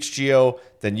CHGO,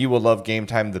 then you will love Game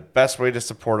Time. The best way to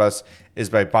support us is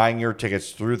by buying your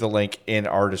tickets through the link in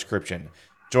our description.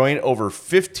 Join over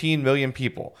 15 million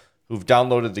people who've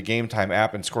downloaded the Game Time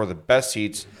app and score the best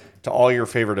seats to all your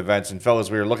favorite events. And fellas,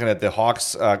 we were looking at the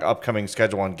Hawks' upcoming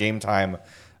schedule on Game Time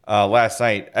last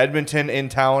night. Edmonton in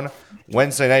town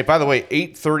Wednesday night. By the way,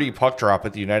 8:30 puck drop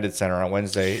at the United Center on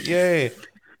Wednesday. Yay!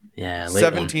 Yeah,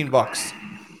 $17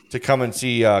 to come and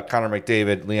see Connor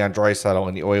McDavid, Leon Draisaitl,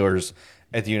 and the Oilers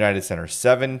at the United Center.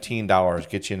 $17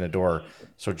 gets you in the door.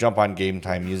 So jump on Game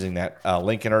Time using that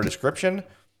link in our description,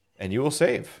 and you will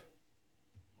save.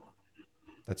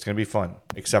 That's going to be fun,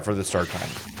 except for the start time.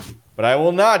 But I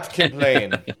will not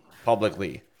complain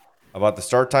publicly about the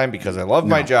start time because I love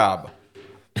my job.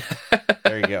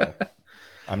 There you go.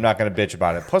 I'm not going to bitch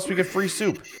about it. Plus, we get free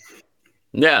soup.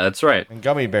 Yeah, that's right. And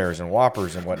gummy bears and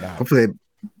Whoppers and whatnot. Hopefully,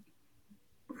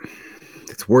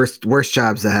 it's worse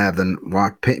jobs to have than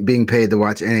being paid to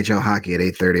watch NHL hockey at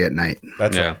 8:30 at night.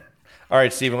 That's right. All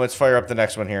right, Steven, let's fire up the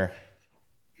next one here.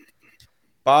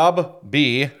 Bob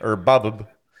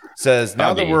says,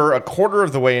 now that we're a quarter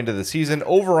of the way into the season,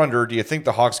 over under, do you think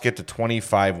the Hawks get to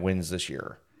 25 wins this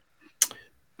year?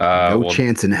 No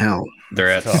chance in hell. They're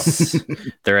at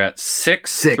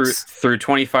 6 through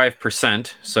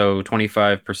 25%. So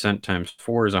 25% times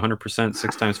 4 is 100%.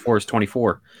 6 times 4 is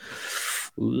 24.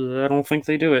 I don't think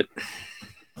they do it.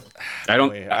 I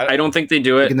don't think they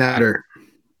do it.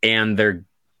 And the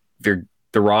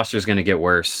roster is going to get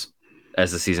worse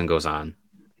as the season goes on.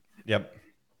 Yep.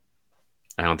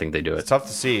 I don't think they do it. It's tough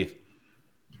to see.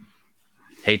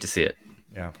 Hate to see it.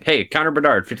 Yeah. Hey, Connor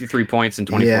Bedard, 53 points in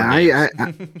 24 games.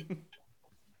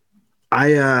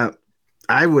 I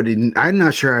wouldn't. I'm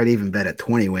not sure I'd even bet at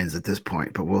 20 wins at this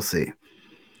point, but we'll see.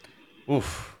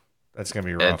 Oof, that's gonna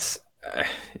be rough.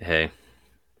 Hey,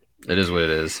 it is what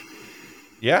it is.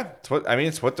 Yeah,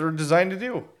 it's what they're designed to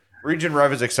do. Region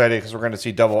Rev is excited because we're going to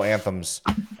see double anthems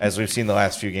as we've seen the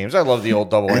last few games. I love the old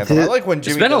double anthem. I like when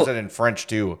Jimmy does it in French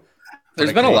too.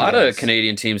 There's been a lot of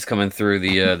Canadian teams coming through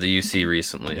the UC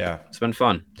recently. Yeah, it's been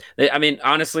fun.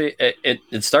 Honestly,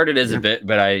 it started as a bit,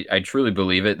 but I truly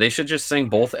believe it. They should just sing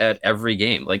both at every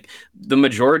game. Like, the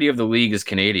majority of the league is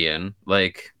Canadian.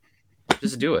 Like,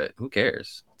 just do it. Who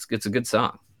cares? It's a good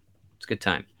song. It's a good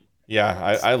time.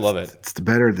 Yeah, I love it. It's the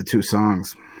better of the two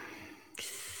songs.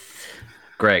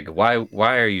 Greg,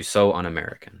 why are you so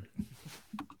un-American?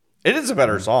 It is a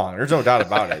better song. There's no doubt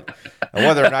about it. And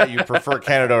whether or not you prefer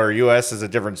Canada or U.S. is a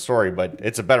different story, but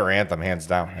it's a better anthem, hands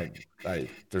down.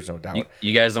 There's no doubt.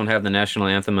 You guys don't have the national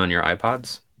anthem on your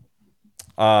iPods?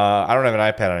 I don't have an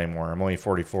iPad anymore. I'm only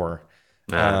 44.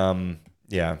 Yeah.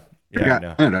 Yeah.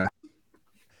 No.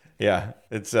 Yeah.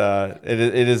 It's it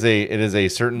is a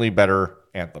certainly better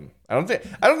anthem. I don't think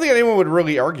anyone would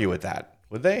really argue with that,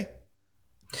 would they?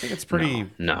 I think it's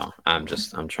pretty. No, I'm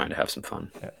trying to have some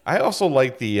fun. I also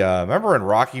like the remember in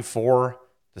Rocky IV,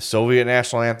 the Soviet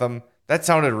national anthem? That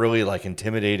sounded really like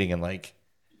intimidating and like,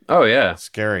 oh yeah,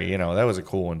 scary. That was a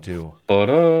cool one too.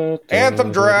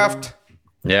 Anthem draft.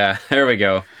 Yeah, there we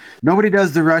go. Nobody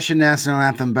does the Russian national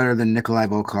anthem better than Nikolai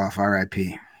Volkov,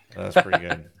 R.I.P. That's pretty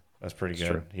good. That's pretty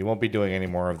good. He won't be doing any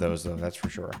more of those though. That's for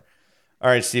sure. All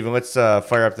right, Steven, let's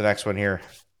fire up the next one here.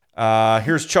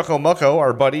 Here's Chucko Mucko,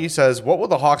 our buddy, says, what will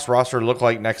the Hawks roster look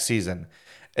like next season?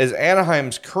 Is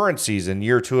Anaheim's current season,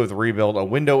 year 2 of the rebuild, a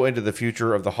window into the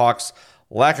future of the Hawks'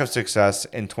 lack of success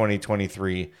in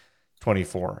 2023-24?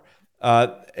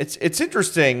 It's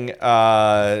interesting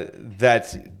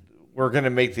that we're going to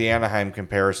make the Anaheim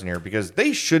comparison here because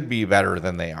they should be better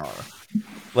than they are.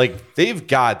 Like, they've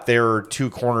got their 2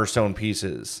 cornerstone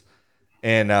pieces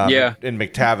in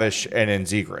McTavish and in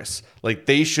Zegras. Like,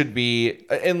 they should be,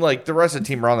 and like the rest of the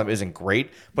team around them isn't great,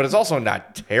 but it's also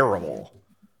not terrible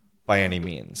by any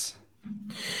means.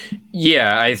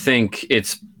 Yeah, I think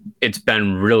it's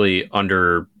been really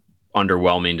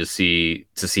underwhelming to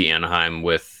see Anaheim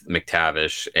with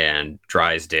McTavish and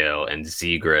Drysdale and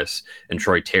Zegras and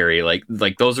Troy Terry. Like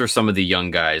those are some of the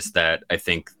young guys that I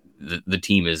think the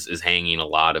team is hanging a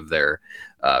lot of their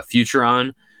future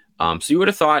on. So you would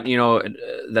have thought,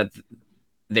 that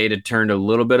they'd have turned a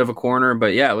little bit of a corner,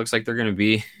 but yeah, it looks like they're going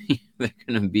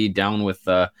to be down with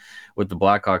the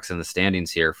Blackhawks in the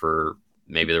standings here for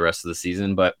maybe the rest of the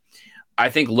season. But I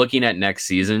think looking at next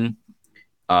season,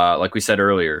 like we said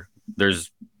earlier, there's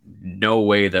no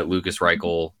way that Lucas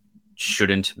Reichel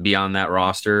shouldn't be on that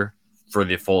roster for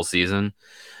the full season.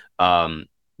 I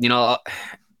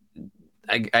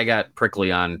got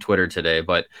prickly on Twitter today,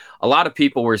 but a lot of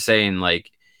people were saying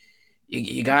like,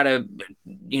 you gotta,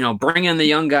 bring in the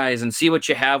young guys and see what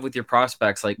you have with your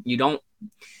prospects. Like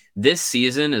this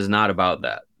season is not about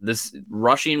that. This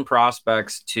rushing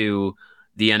prospects to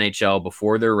the NHL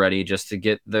before they're ready just to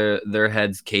get their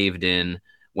heads caved in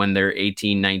when they're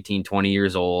 18, 19, 20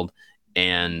 years old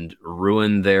and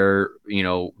ruin their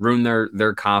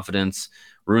confidence,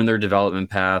 ruin their development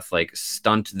path, like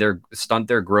stunt their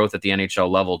growth at the NHL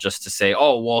level just to say,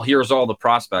 oh, well, here's all the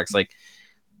prospects. Like,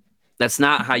 that's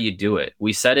not how you do it.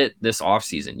 We said it this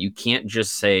offseason. You can't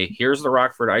just say, here's the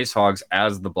Rockford Ice Hogs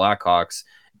as the Blackhawks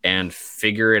and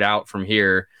figure it out from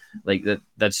here. Like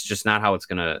that's just not how it's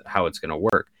gonna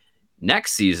work.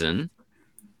 Next season,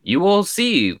 you will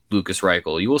see Lucas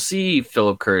Reichel. You will see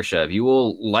Philip Kurashev. You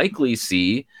will likely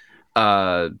see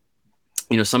some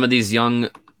of these young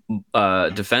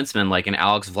defensemen like an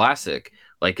Alex Vlasic,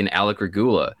 like an Alec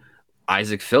Regula.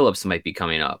 Isaac Phillips might be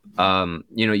coming up.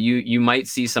 You might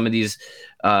see some of these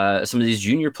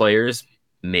junior players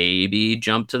maybe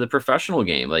jump to the professional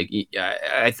game. Like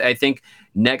I think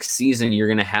next season you're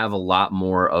going to have a lot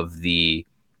more of the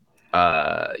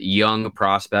young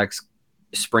prospects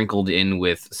sprinkled in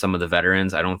with some of the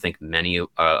veterans. I don't think many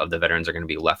of the veterans are going to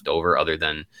be left over other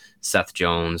than Seth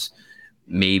Jones,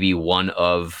 maybe one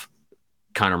of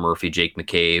Connor Murphy, Jake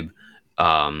McCabe.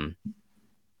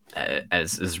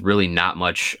 As is really not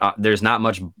much. There's not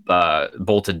much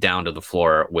bolted down to the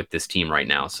floor with this team right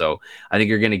now. So I think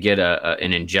you're going to get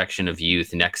an injection of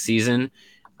youth next season,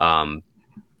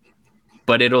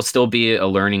 but it'll still be a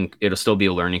learning. It'll still be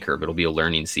a learning curve. It'll be a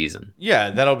learning season. Yeah,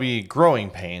 that'll be growing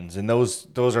pains, and those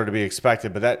are to be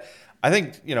expected. But that I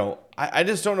think I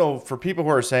just don't know for people who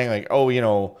are saying like,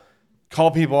 oh,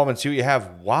 call people up and see what you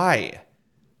have. Why?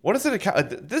 What is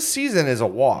it? This season is a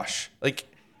wash. Like.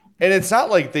 And it's not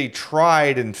like they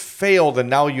tried and failed, and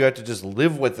now you have to just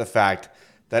live with the fact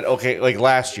that, okay, like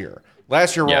last year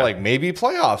we're like, maybe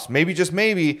playoffs, maybe just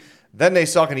maybe. Then they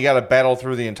suck, and you got to battle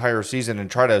through the entire season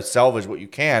and try to salvage what you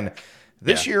can.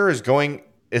 This year is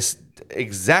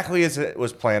exactly as it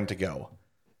was planned to go.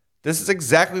 This is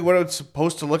exactly what it's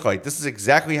supposed to look like. This is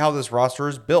exactly how this roster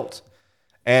is built.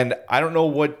 And I don't know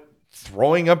what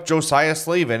throwing up Josiah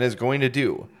Slavin is going to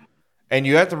do. And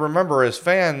you have to remember, as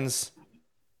fans,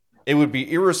 it would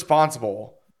be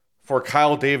irresponsible for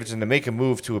Kyle Davidson to make a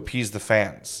move to appease the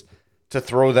fans, to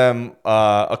throw them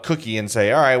a cookie and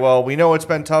say, all right, well, we know it's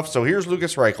been tough, so here's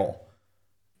Lucas Reichel.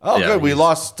 Oh, yeah, good. We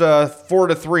lost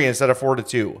 4-3 instead of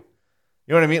 4-2. You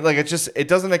know what I mean? Like, it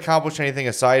doesn't accomplish anything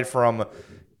aside from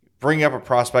bringing up a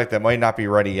prospect that might not be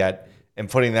ready yet and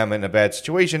putting them in a bad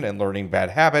situation and learning bad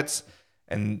habits.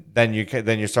 And then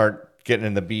you start getting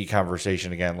in the B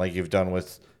conversation again, like you've done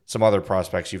with some other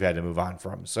prospects you've had to move on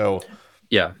from. So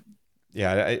we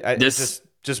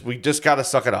just got to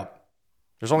suck it up.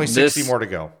 There's only 60 more to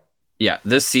go. Yeah,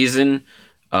 this season,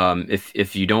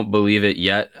 if you don't believe it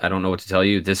yet, I don't know what to tell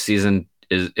you. This season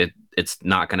it's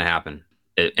not going to happen,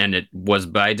 and it was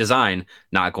by design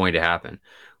not going to happen.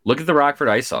 Look at the Rockford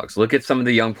Ice Hogs. Look at some of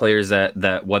the young players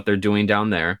that what they're doing down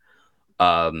there.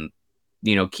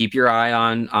 Keep your eye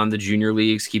on the junior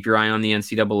leagues, keep your eye on the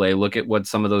NCAA, look at what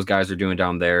some of those guys are doing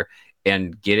down there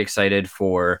and get excited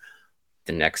for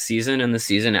the next season and the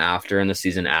season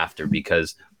after,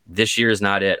 because this year is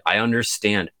not it. I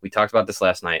understand. We talked about this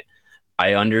last night.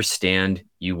 I understand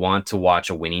you want to watch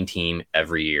a winning team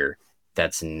every year.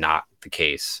 That's not the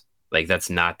case. Like, that's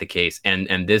not the case.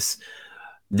 And this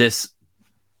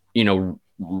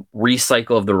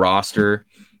recycle of the roster,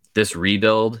 this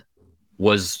rebuild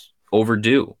was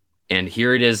overdue. And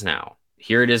here it is now.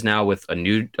 Here it is now with a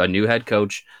new head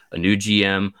coach, a new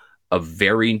GM, a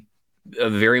very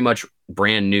much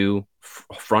brand new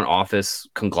front office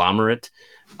conglomerate.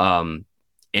 And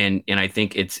I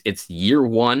think it's year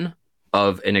one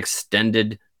of an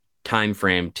extended time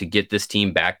frame to get this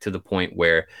team back to the point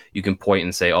where you can point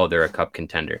and say, oh, they're a cup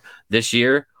contender. This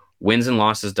year, wins and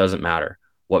losses doesn't matter.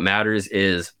 What matters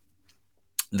is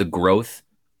the growth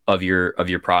of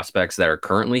your prospects that are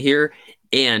currently here,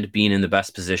 and being in the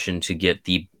best position to get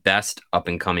the best up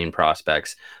and coming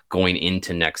prospects going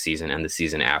into next season and the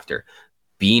season after.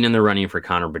 Being in the running for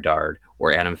Connor Bedard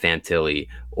or Adam Fantilli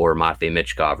or Matvei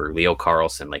Michkov or Leo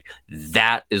Carlson, like,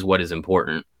 that is what is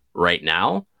important right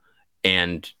now.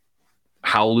 And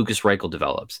how Lucas Reichel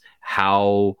develops,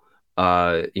 how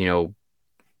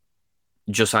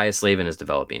Josiah Slavin is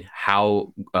developing,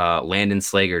 how Landon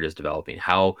Slagert is developing,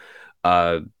 how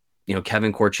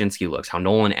Kevin Korchinski looks, how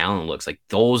Nolan Allen looks. Like,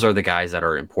 those are the guys that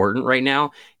are important right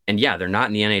now. And yeah, they're not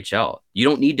in the NHL. You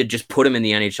don't need to just put them in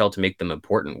the NHL to make them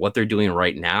important. What they're doing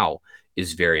right now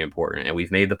is very important. And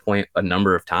we've made the point a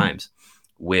number of times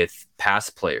with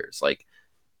past players like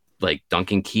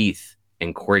Duncan Keith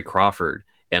and Corey Crawford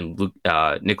and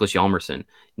Nicholas Hjalmarsson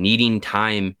needing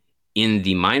time in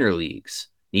the minor leagues,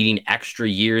 needing extra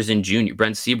years in junior.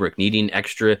 Brent Seabrook needing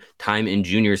extra time in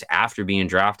juniors after being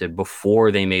drafted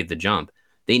before they made the jump.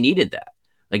 They needed that.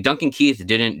 Like, Duncan Keith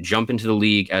didn't jump into the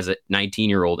league as a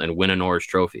 19-year-old and win a Norris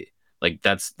Trophy. Like,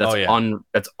 that's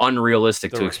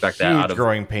unrealistic to expect that out of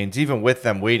growing pains, even with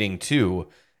them waiting too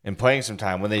and playing some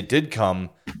time. When they did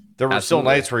come, there were still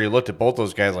nights where you looked at both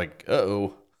those guys like,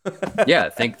 uh-oh. Yeah,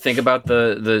 think about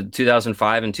the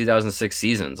 2005 and 2006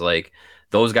 seasons. Like,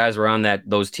 those guys were on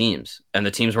those teams, and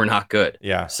the teams were not good.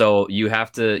 Yeah. So you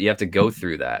have to go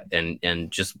through that, and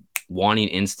just wanting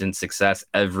instant success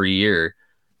every year,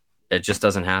 it just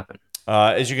doesn't happen.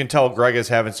 As you can tell, Greg is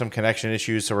having some connection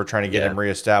issues, so we're trying to get him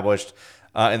reestablished.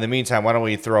 In the meantime, why don't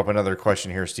we throw up another question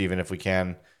here, Steven, if we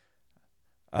can.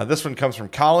 This one comes from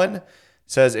Colin. It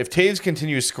says, if Taves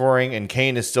continues scoring and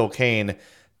Kane is still Kane,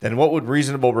 then what would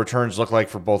reasonable returns look like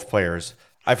for both players?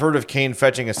 I've heard of Kane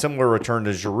fetching a similar return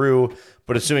to Giroux,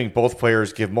 but assuming both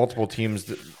players give multiple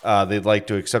teams they'd like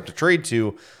to accept a trade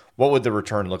to, what would the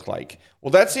return look like?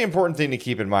 Well, that's the important thing to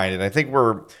keep in mind, and I think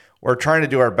we're trying to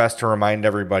do our best to remind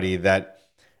everybody that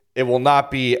it will not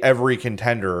be every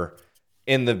contender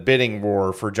in the bidding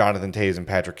war for Jonathan Toews and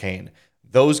Patrick Kane.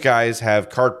 Those guys have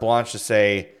carte blanche to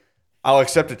say, I'll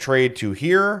accept a trade to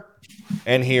here,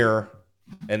 and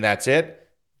that's it.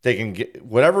 They can get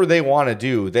whatever they want to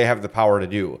do. They have the power to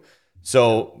do.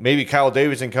 So maybe Kyle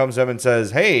Davidson comes up and says,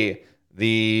 hey,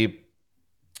 the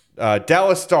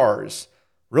Dallas Stars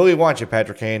really want you,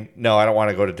 Patrick Kane. No, I don't want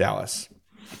to go to Dallas.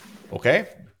 Okay.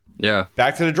 Yeah.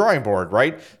 Back to the drawing board,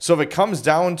 right? So if it comes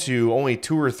down to only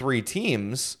 2 or 3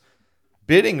 teams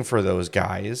bidding for those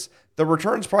guys, the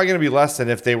return's probably going to be less than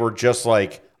if they were just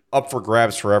like up for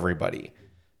grabs for everybody.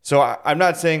 So I'm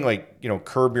not saying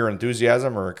curb your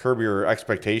enthusiasm or curb your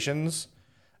expectations,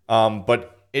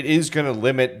 but it is going to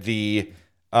limit the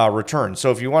return.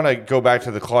 So if you want to go back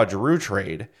to the Claude Giroux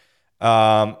trade,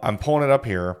 I'm pulling it up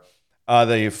here.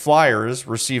 The Flyers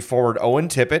received forward Owen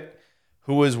Tippett,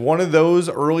 who was one of those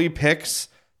early picks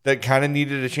that kind of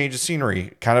needed a change of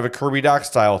scenery, kind of a Kirby Doc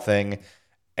style thing,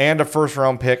 and a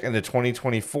first-round pick in the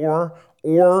 2024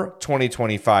 or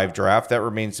 2025 draft. That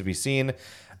remains to be seen.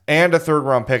 And a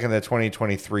third-round pick in the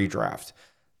 2023 draft.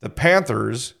 The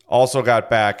Panthers also got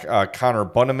back Connor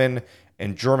Bunneman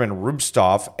and German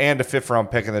Rubstov and a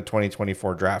fifth-round pick in the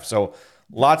 2024 draft. So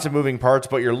lots of moving parts,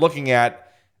 but you're looking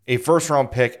at a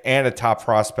first-round pick and a top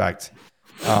prospect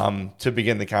to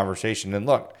begin the conversation. And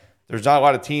look, there's not a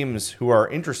lot of teams who are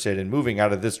interested in moving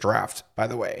out of this draft, by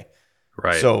the way.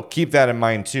 Right. So keep that in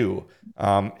mind, too.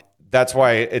 That's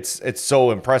why it's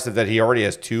so impressive that he already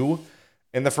has 2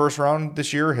 in the first round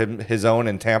this year, his own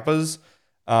and Tampa's.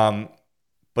 But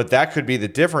that could be the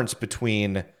difference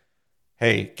between,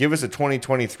 hey, give us a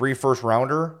 2023 first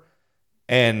rounder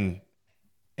and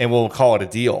we'll call it a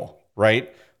deal,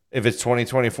 right? If it's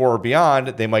 2024 or beyond,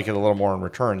 they might get a little more in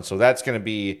return. So that's going to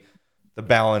be the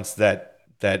balance that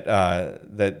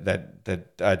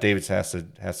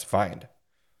Davidson has to find.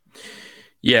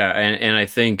 Yeah, and I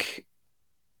think,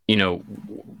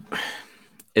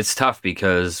 it's tough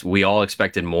because we all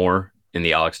expected more in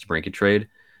the Alex DeBrincat trade,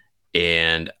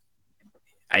 and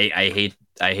I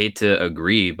hate to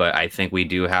agree, but I think we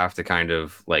do have to kind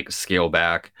of like scale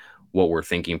back what we're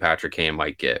thinking Patrick Kane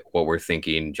might get, what we're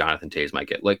thinking Jonathan Toews might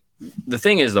get. Like the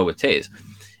thing is though with Toews,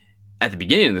 at the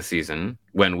beginning of the season,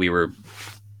 when we were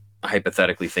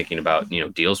hypothetically thinking about,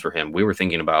 deals for him, we were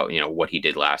thinking about, what he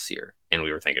did last year. And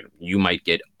we were thinking you might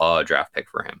get a draft pick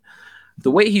for him.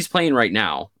 The way he's playing right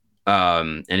now,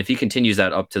 and if he continues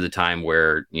that up to the time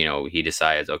where, he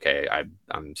decides, okay,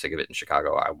 I'm sick of it in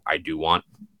Chicago. I do want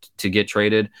to get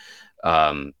traded.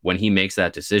 When he makes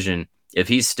that decision, if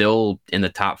he's still in the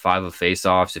top 5 of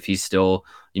faceoffs, if he's still,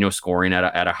 scoring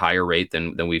at a higher rate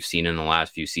than we've seen in the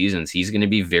last few seasons, he's going to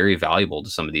be very valuable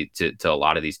to a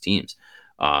lot of these teams.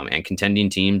 And contending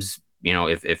teams,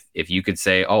 if you could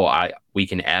say, we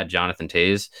can add Jonathan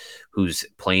Toews, who's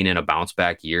playing in a bounce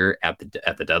back year at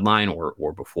the deadline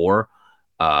or before,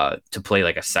 to play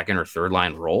like a second or third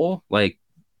line role, like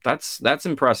that's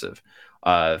impressive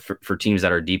for teams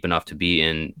that are deep enough to be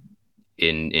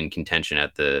in contention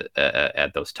at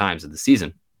those times of the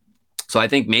season. So I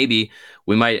think maybe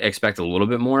we might expect a little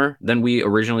bit more than we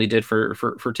originally did for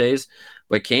Toews.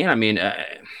 But Kane, I mean,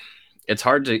 it's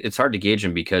hard to gauge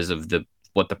him because of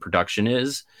what the production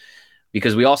is,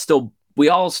 because we all still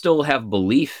have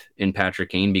belief in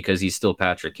Patrick Kane because he's still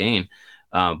Patrick Kane.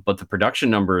 But the production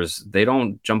numbers, they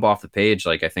don't jump off the page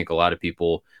like I think a lot of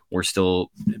people were,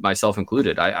 still myself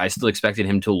included. I still expected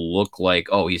him to look like,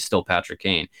 he's still Patrick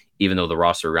Kane, even though the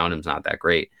roster around him is not that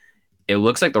great. It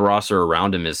looks like the roster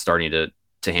around him is starting to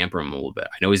hamper him a little bit.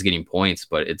 I know he's getting points,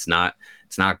 but it's not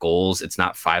goals. It's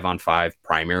not 5-on-5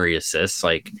 primary assists.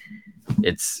 Like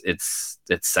it's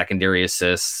secondary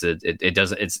assists.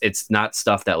 It's not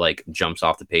stuff that like jumps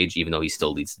off the page, even though he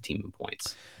still leads the team in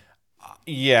points.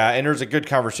 Yeah, and there's a good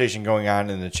conversation going on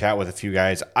in the chat with a few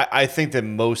guys. I think that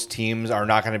most teams are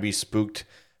not going to be spooked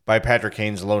by Patrick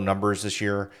Kane's low numbers this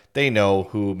year. They know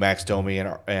who Max Domi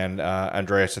and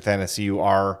Andreas Athanasiou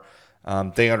are.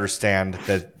 They understand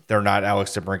that they're not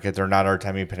Alex DeBrincat. They're not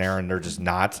Artemi Panarin. They're just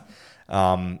not.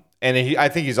 And I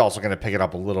think he's also going to pick it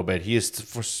up a little bit. He is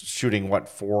shooting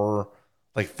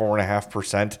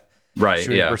 4.5%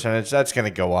 shooting percentage. That's going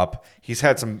to go up. He's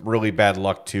had some really bad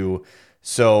luck too.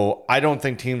 So I don't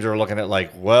think teams are looking at like,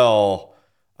 well,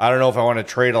 I don't know if I want to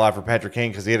trade a lot for Patrick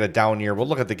Kane because he had a down year. But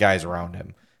look at the guys around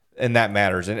him, and that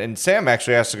matters. And Sam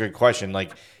actually asked a good question.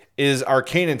 Like, are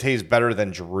Kane and Toews better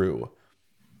than Giroux?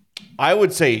 I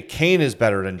would say Kane is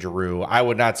better than Giroux. I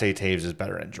would not say Toews is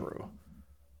better than Giroux.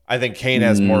 I think Kane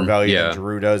has more value than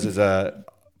Giroux does as a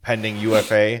pending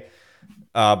UFA,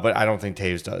 but I don't think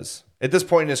Toews does at this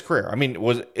point in his career. I mean,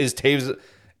 is Toews?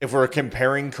 If we're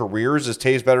comparing careers, is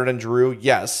Toews better than Giroux?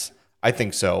 Yes, I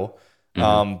think so.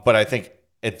 Mm-hmm. But I think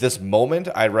at this moment,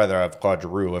 I'd rather have Claude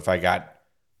Giroux. If I got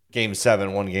Game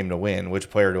 7, 1 game to win,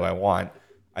 which player do I want?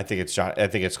 I think it's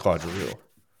Claude Giroux.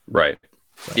 Right.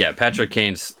 So. Yeah, Patrick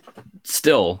Kane's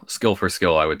still skill for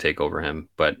skill. I would take over him,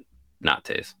 but not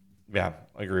Toews. Yeah,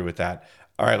 I agree with that.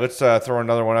 All right, let's throw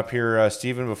another one up here,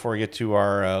 Steven, before we get to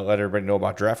our let everybody know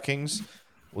about DraftKings.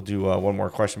 We'll do one more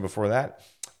question before that.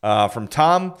 From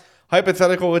Tom,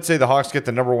 hypothetical, let's say the Hawks get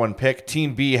the number 1 pick.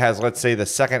 Team B has, let's say, the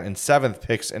 2nd and 7th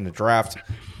picks in the draft.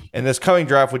 In this coming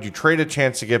draft, would you trade a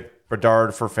chance to get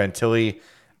Bedard for Fantilli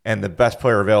and the best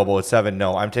player available at 7?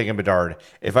 No, I'm taking Bedard.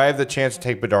 If I have the chance to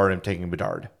take Bedard, I'm taking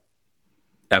Bedard.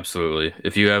 Absolutely.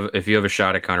 If you have a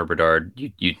shot at Connor Bedard,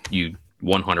 you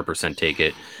 100% take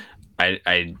it.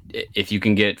 If you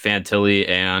can get Fantilli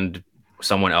and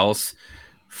someone else,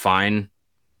 fine.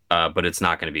 But it's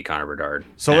not going to be Connor Bedard.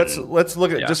 So let's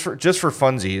look at just for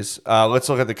funsies. Let's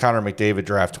look at the Connor McDavid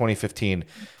draft 2015.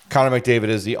 Connor McDavid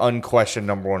is the unquestioned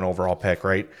number 1 overall pick,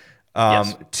 right?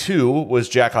 Yes. 2 was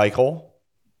Jack Eichel,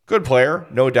 good player,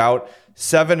 no doubt.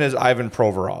 7 is Ivan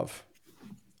Provorov.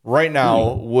 Right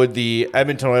now, would the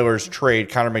Edmonton Oilers trade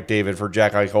Connor McDavid for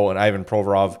Jack Eichel and Ivan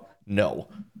Provorov? No,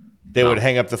 they would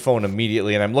hang up the phone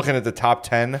immediately. And I'm looking at the top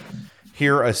 10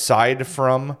 here, aside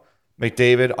from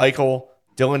McDavid, Eichel,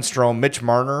 Dylan Strome, Mitch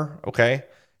Marner, okay,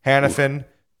 Hanifin,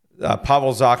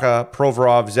 Pavel Zacha,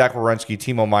 Provorov, Zach Werenski,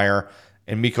 Timo Meier,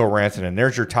 and Mikko Rantanen.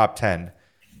 There's your top 10.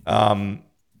 I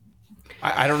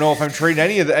don't know if I'm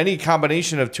trading any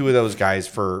combination of 2 of those guys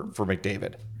for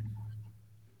McDavid.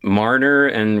 Marner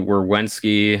and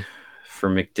Werenski for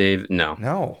McDavid?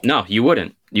 No, you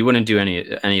wouldn't. You wouldn't do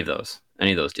any of those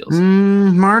deals.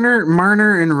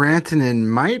 Marner and Rantanen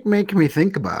might make me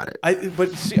think about it. I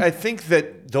think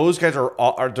that those guys are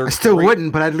I still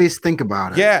wouldn't, but I'd at least think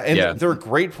about it. Yeah, and they're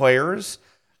great players,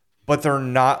 but they're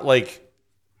not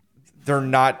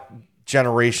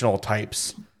generational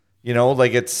types.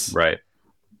 Like it's right.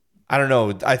 I don't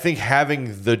know. I think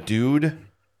having the dude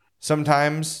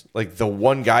sometimes, like the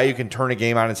one guy who can turn a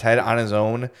game on its head on his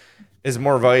own is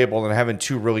more valuable than having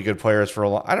two really good players for a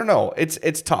long. I don't know.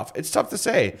 It's tough. It's tough to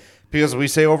say because we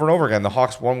say over and over again the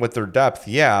Hawks won with their depth,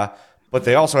 yeah, but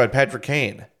they also had Patrick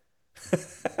Kane,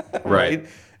 right?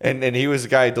 And he was the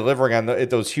guy delivering on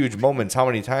those huge moments. How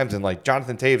many times? And like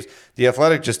Jonathan Taves, the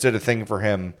Athletic just did a thing for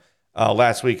him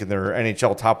last week in their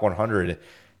NHL Top 100,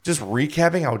 just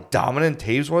recapping how dominant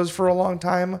Taves was for a long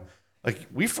time. Like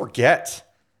we forget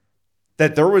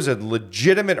that there was a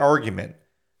legitimate argument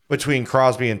between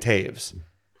Crosby and Taves.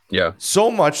 Yeah. So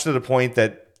much to the point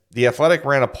that the Athletic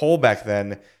ran a poll back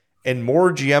then and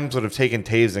more GMs would have taken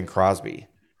Taves than Crosby.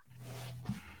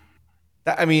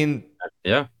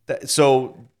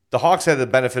 So the Hawks had the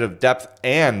benefit of depth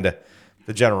and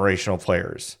the generational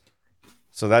players.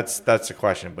 So that's the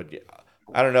question. But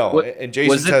I don't know. And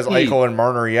Jason says Eichel and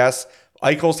Marner, yes.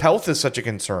 Eichel's health is such a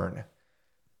concern.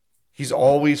 He's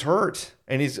always hurt,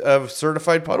 and he's a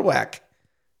certified Pudwack.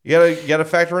 You gotta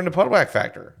factor in the Pudwack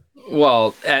factor.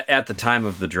 Well, at the time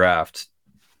of the draft,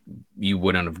 you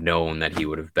wouldn't have known that he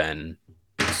would have been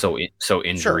so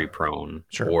injury prone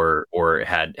or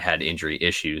had injury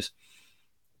issues.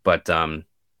 But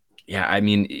I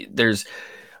mean,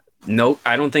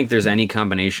 I don't think there's any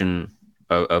combination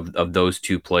of those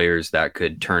two players that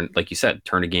could turn, like you said,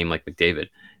 turn a game like McDavid.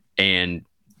 And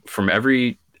from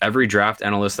every draft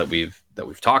analyst that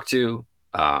we've talked to,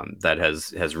 that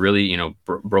has really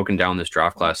broken down this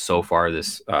draft class so far,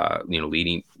 this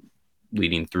leading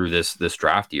through this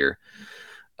draft year,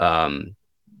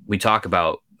 we talk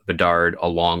about Bedard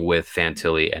along with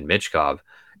Fantilli and Michkov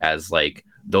as like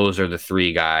those are the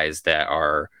three guys that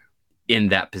are in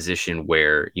that position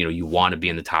where you want to be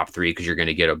in the top three because you're going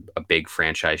to get a big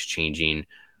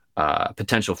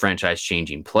potential franchise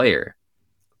changing player.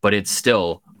 But it's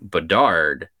still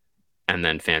Bedard and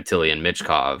then Fantilli and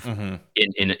Michkov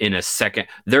in a second.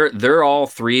 They're all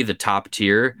three the top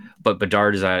tier, but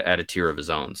Bedard is at a tier of his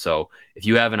own. So if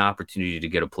you have an opportunity to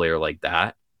get a player like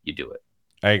that, you do it.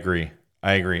 I agree.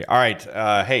 All right.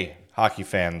 Hey, hockey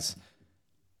fans,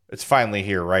 it's finally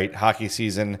here, right? Hockey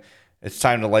season. It's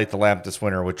time to light the lamp this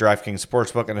winter with DraftKings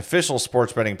Sportsbook, an official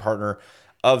sports betting partner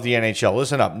of the NHL.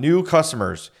 Listen up. New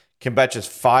customers can bet just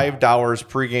 $5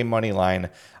 pregame money line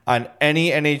on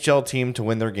any NHL team to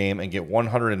win their game and get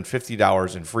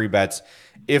 $150 in free bets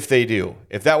if they do.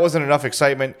 If that wasn't enough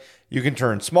excitement, you can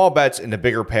turn small bets into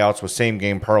bigger payouts with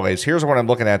same-game parlays. Here's what I'm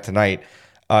looking at tonight.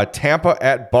 Tampa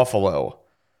at Buffalo.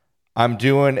 I'm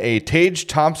doing a Tage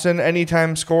Thompson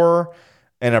anytime scorer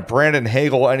and a Brandon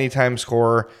Hagel anytime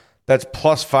scorer. That's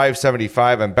plus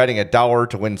 575. I'm betting $1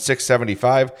 to win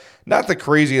 675. Not the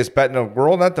craziest bet in the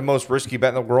world, not the most risky bet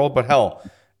in the world, but hell,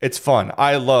 it's fun.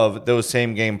 I love those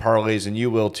same game parlays, and you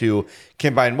will too.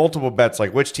 Combine multiple bets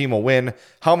like which team will win,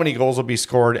 how many goals will be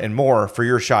scored, and more for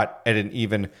your shot at an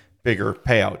even bigger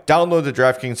payout. Download the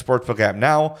DraftKings Sportsbook app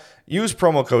now. Use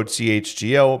promo code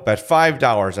CHGO. Bet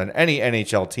 $5 on any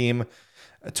NHL team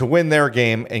to win their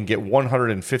game and get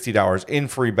 $150 in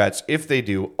free bets if they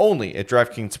do, only at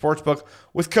DraftKings Sportsbook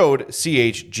with code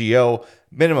CHGO.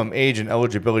 Minimum age and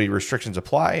eligibility restrictions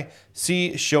apply.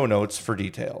 See show notes for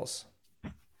details.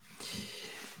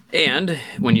 And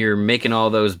when you're making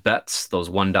all those bets, those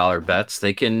 $1 bets,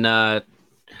 they can, if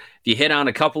you hit on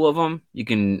a couple of them, you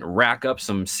can rack up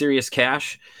some serious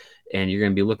cash and you're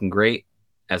going to be looking great.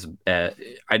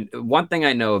 One thing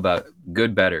I know about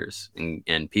good bettors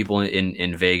and people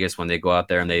in Vegas, when they go out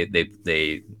there and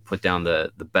they put down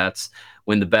the bets,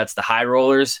 win the bets, the high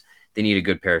rollers, they need a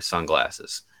good pair of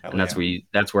sunglasses.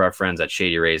 That's where our friends at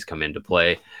Shady Rays come into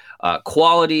play.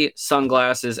 Quality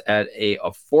sunglasses at a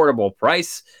affordable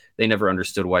price. They never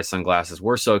understood why sunglasses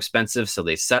were so expensive, so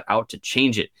they set out to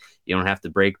change it. You don't have to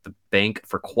break the bank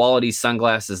for quality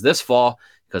sunglasses this fall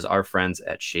because our friends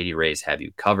at Shady Rays have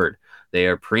you covered. They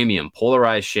are premium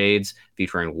polarized shades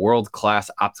featuring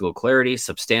world-class optical clarity,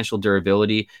 substantial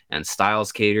durability, and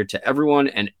styles catered to everyone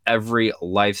and every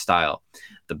lifestyle.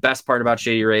 The best part about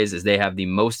Shady Rays is they have the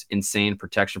most insane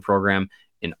protection program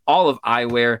in all of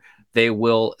eyewear. They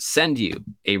will send you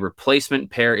a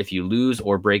replacement pair if you lose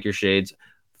or break your shades,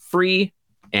 free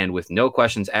and with no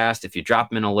questions asked. If you drop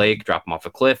them in a lake, drop them off a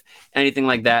cliff, anything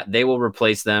like that, they will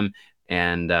replace them.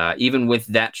 And even with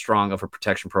that strong of a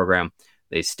protection program,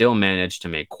 they still manage to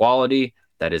make quality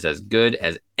that is as good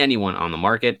as anyone on the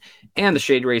market. And the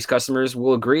Shady Rays customers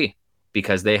will agree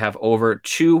because they have over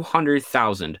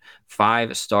 200,000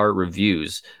 5-star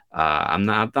reviews. I'm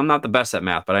not the best at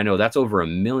math, but I know that's over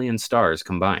 1 million stars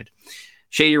combined.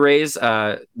 Shady Rays,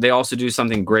 they also do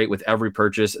something great with every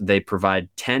purchase. They provide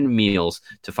 10 meals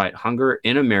to fight hunger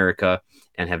in America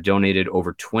and have donated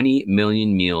over 20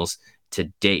 million meals to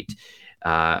date.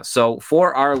 So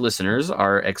for our listeners,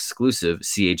 our exclusive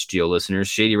CHGO listeners,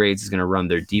 Shady Rays is going to run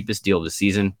their deepest deal of the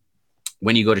season.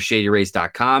 When you go to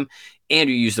shadyrays.com and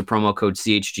you use the promo code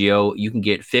CHGO, you can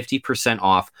get 50%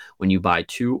 off when you buy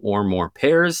 2 or more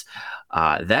pairs.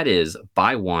 That is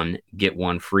buy one, get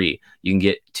one free. You can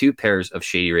get 2 pairs of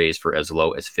Shady Rays for as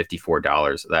low as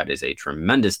 $54. That is a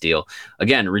tremendous deal.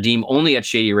 Again, redeem only at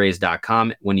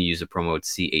shadyrays.com when you use the promo code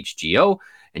CHGO,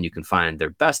 and you can find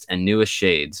their best and newest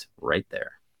shades right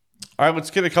there. All right, let's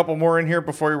get a couple more in here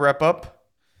before we wrap up.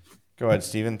 Go ahead,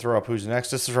 Steven. Throw up who's next.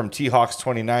 This is from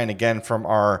T-Hawks29, again from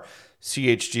our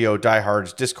CHGO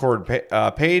Diehards Discord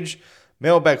page.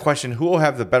 Mailbag question, who will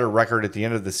have the better record at the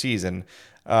end of the season?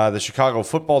 The Chicago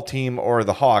football team or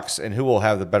the Hawks, and who will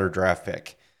have the better draft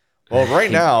pick? Well, right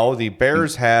now, the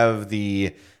Bears have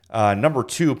the number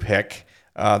 2 pick.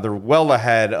 They're well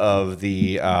ahead of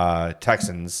the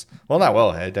Texans. Well, not well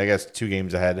ahead. I guess 2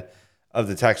 games ahead of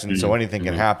the Texans, so anything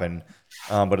can happen.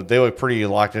 But they look pretty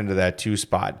locked into that 2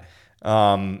 spot.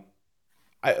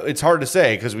 It's hard to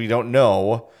say because we don't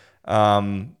know.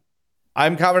 I'm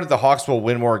confident the Hawks will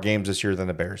win more games this year than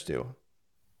the Bears do.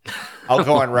 I'll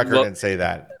go on record and say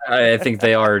that. I think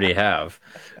they already have.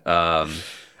 I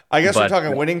guess we're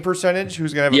talking winning percentage.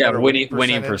 Who's going to have a better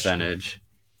winning percentage?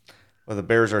 Well, the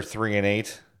Bears are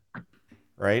 3-8,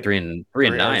 right? 3-9,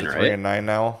 right? 3-9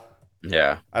 now.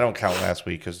 Yeah. I don't count last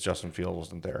week because Justin Fields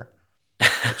wasn't there.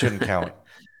 It shouldn't count.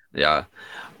 Yeah.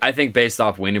 I think based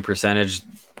off winning percentage,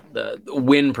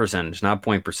 win percentage, not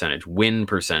point percentage, win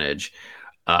percentage,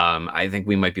 I think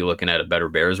we might be looking at a better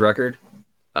Bears record,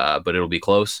 but it'll be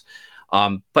close.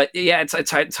 But yeah,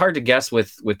 it's hard to guess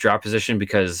with draft position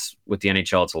because with the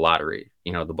NHL, it's a lottery.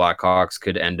 You know, the Blackhawks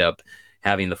could end up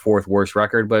having the 4th worst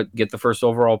record, but get the 1st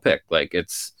overall pick. Like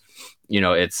that's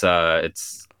how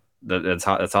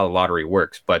the lottery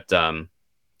works. But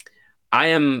I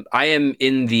am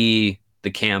in the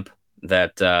camp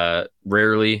that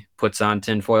rarely puts on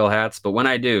tinfoil hats, but when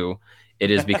I do, it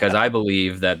is because I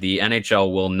believe that the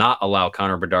NHL will not allow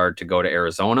Connor Bedard to go to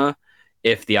Arizona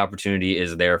if the opportunity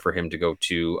is there for him to go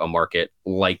to a market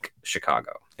like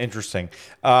Chicago. Interesting.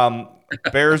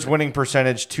 Bears winning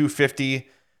percentage 250,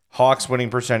 Hawks winning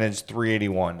percentage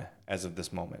 381 as of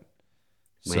this moment.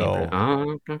 So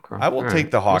I will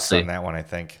take the Hawks on that one, I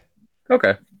think.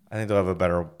 Okay. I think they'll have a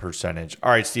better percentage.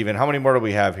 All right, Steven, how many more do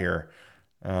we have here?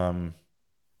 All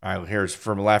right, here's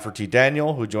from Lafferty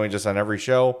Daniel, who joins us on every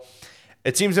show.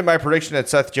 It seems that my prediction that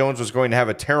Seth Jones was going to have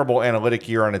a terrible analytic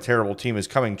year on a terrible team is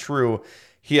coming true.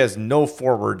 He has no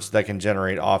forwards that can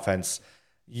generate offense.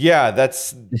 Yeah,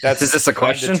 that's is this a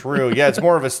question? True. Yeah, it's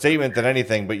more of a statement than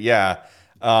anything, but yeah,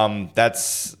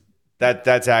 that's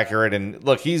accurate. And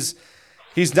look, he's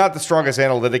not the strongest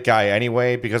analytic guy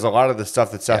anyway, because a lot of the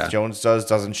stuff that Seth Jones does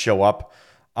doesn't show up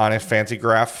on his fancy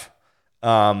graph.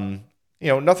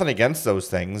 Nothing against those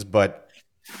things, but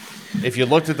if you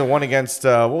looked at the one against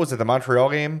what was it, the Montreal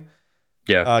game?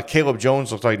 Yeah. Caleb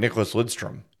Jones looked like Nicholas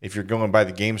Lidstrom if you're going by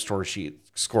the game score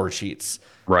sheets.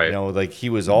 Right. Like he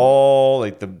was all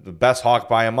like the best Hawk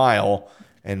by a mile,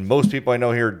 and most people I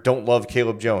know here don't love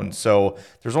Caleb Jones. So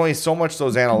there's only so much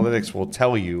those analytics will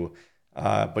tell you.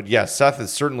 But yes, Seth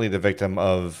is certainly the victim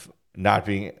of not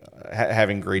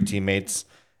having great teammates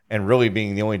and really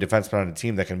being the only defenseman on a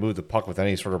team that can move the puck with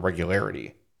any sort of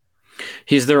regularity.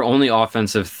 He's their only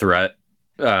offensive threat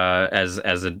as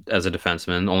a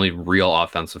defenseman, only real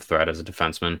offensive threat as a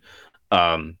defenseman.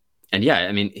 And yeah,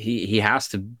 I mean, he has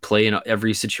to play in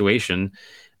every situation.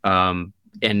 And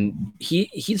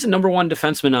he's the number 1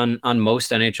 defenseman on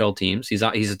most NHL teams. He's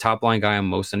a top line guy on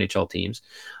most NHL teams.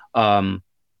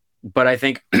 But I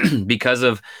think because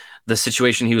of the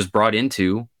situation he was brought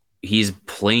into, he's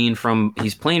playing from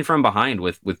behind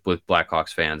with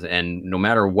Blackhawks fans. And no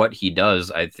matter what he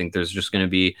does, I think there's just going to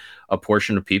be a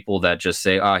portion of people that just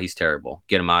say, he's terrible.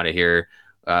 Get him out of here.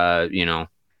 Buy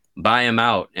him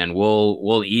out and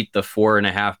we'll eat the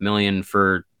 $4.5 million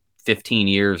for 15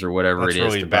 years or whatever it is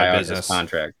really to buy out his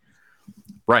contract.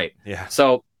 Right. Yeah.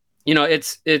 So,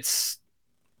 it's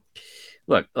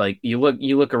look, like you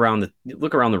look around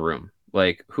the room,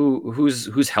 like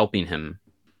who's helping him?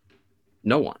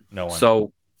 No one.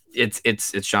 So it's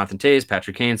Jonathan Toews,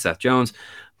 Patrick Kane, Seth Jones.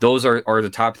 Those are the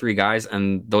top 3 guys,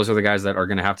 and those are the guys that are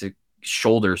going to have to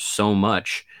shoulder so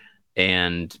much,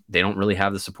 and they don't really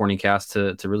have the supporting cast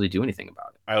to really do anything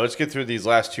about it. All right, let's get through these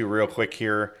last 2 real quick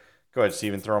here. Go ahead,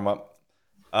 Steven, throw them up.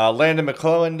 Landon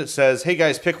McClelland says, hey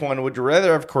guys, pick one. Would you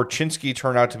rather have Korchinski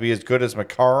turn out to be as good as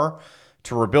Makar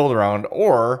to rebuild around,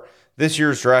 or this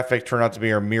year's draft pick turn out to be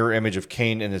a mirror image of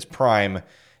Kane in his prime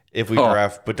if we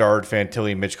draft Bedard,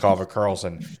 Fantilli, Mitch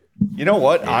Carlson? You know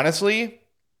what? Honestly,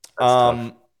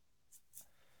 tough.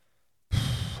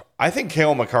 I think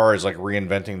Cale Makar is like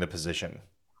reinventing the position.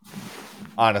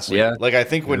 Honestly, Yeah. like I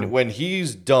think when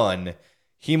he's done,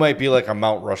 he might be like a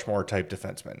Mount Rushmore type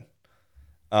defenseman.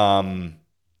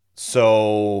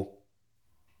 So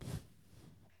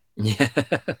Yeah.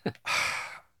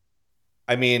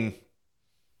 I mean,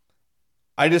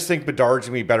 I just think Bedard's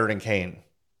gonna be better than Kane.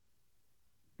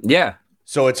 Yeah.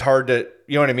 So it's hard to,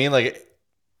 you know what I mean? Like,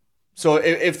 so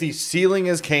if the ceiling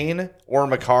is Kane or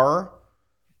Makar,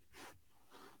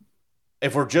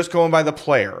 if we're just going by the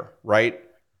player, right?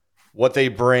 What they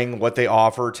bring, what they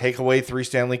offer, take away 3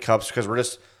 Stanley Cups because we're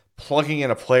just plugging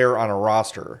in a player on a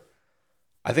roster.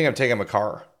 I think I'm taking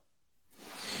Makar.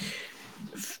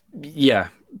 Yeah.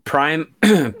 Prime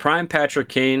Patrick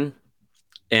Kane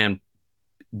and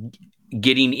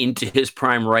getting into his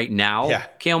prime right now,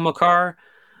 Cale Makar.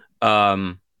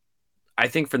 I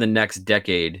think for the next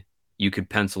decade, you could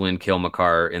pencil in Cale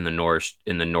Makar in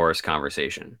the Norris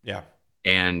conversation. Yeah.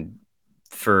 And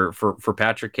for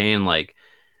Patrick Kane, like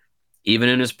even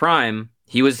in his prime,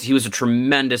 he was a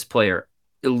tremendous player,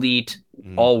 elite,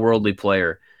 all-worldly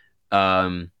player.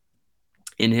 In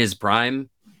his prime,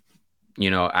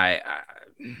 I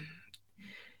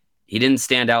he didn't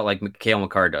stand out like Cale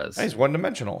Makar does. He's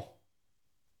one-dimensional.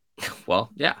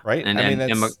 Well, yeah, right.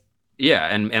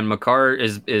 And Makar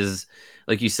is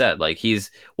like you said, like he's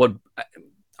what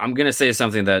I'm gonna say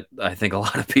something that I think a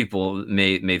lot of people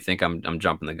may think I'm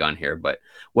jumping the gun here, but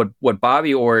what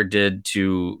Bobby Orr did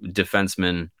to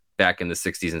defensemen back in the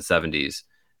 60s and 70s,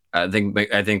 I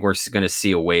think we're gonna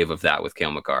see a wave of that with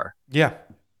Cale Makar. Yeah,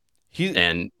 he's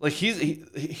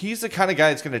the kind of guy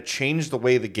that's gonna change the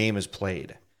way the game is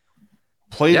played,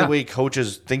 the way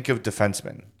coaches think of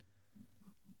defensemen.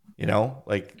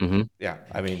 Yeah,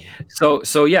 I mean,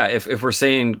 so yeah, if we're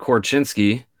saying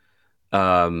Korchinski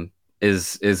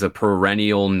is a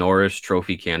perennial Norris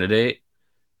Trophy candidate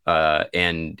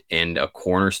and a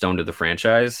cornerstone to the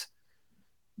franchise,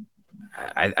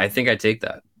 I think I take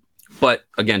that. But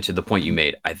again, to the point you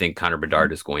made, I think Connor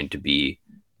Bedard is going to be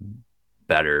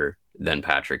better than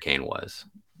Patrick Kane was.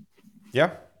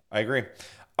 Yeah, I agree.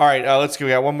 All right, let's go.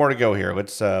 We got one more to go here.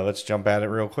 Let's jump at it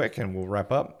real quick and we'll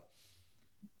wrap up.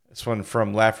 This one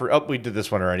from Laffer. Oh, we did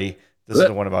this one already. This is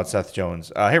the one about Seth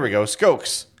Jones. Here we go.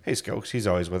 Skokes. Hey, Skokes. He's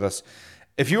always with us.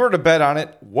 If you were to bet on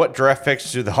it, what draft picks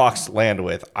do the Hawks land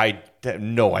with? I have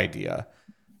no idea.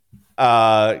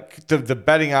 The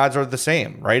betting odds are the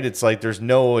same, right? It's like there's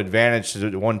no advantage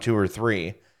to 1, 2, or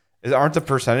 3. Aren't the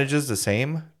percentages the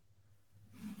same?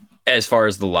 As far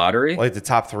as the lottery? Like the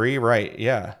top 3, right?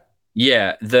 Yeah.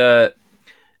 Yeah.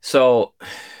 So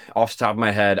off the top of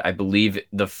my head, I believe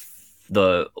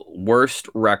the worst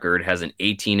record has an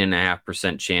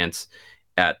 18.5% chance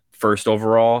at first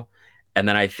overall. And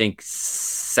then I think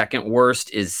second worst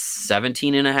is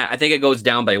 17.5. I think it goes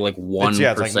down by like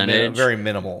 1%. It's like very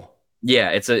minimal. Yeah.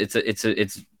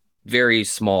 It's very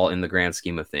small in the grand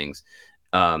scheme of things.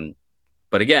 But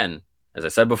again, as I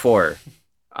said before,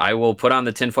 I will put on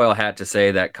the tinfoil hat to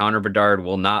say that Connor Bedard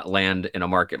will not land in a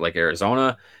market like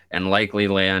Arizona and likely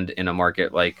land in a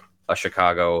market like a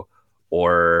Chicago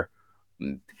or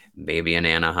maybe in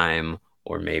Anaheim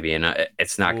or maybe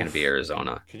it's not going to be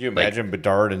Arizona. Could you imagine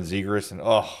Bedard and Zegras and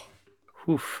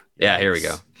oof. Yeah, here we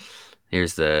go.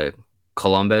 Here's the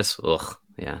Columbus. Ugh.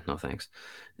 Yeah, no thanks.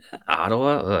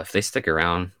 Ottawa. Ugh, if they stick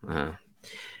around,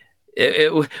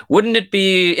 wouldn't it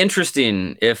be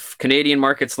interesting if Canadian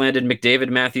markets landed McDavid,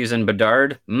 Matthews, and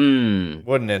Bedard?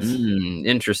 Wouldn't it?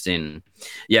 Interesting.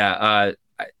 Yeah.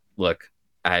 Look,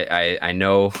 I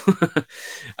know,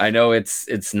 I know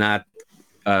it's not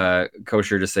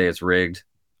kosher to say it's rigged.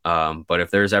 But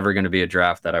if there's ever going to be a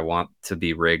draft that I want to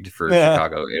be rigged for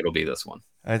Chicago, it'll be this one.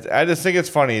 I just think it's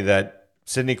funny that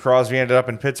Sidney Crosby ended up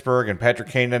in Pittsburgh and Patrick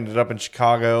Kane ended up in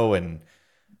Chicago and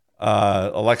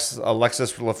Alexis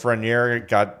Lafreniere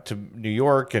got to New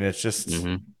York, and it's just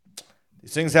these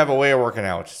things have a way of working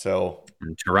out. So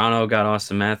and Toronto got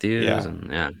Austin Matthews. I'm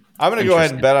going to go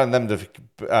ahead and bet on them to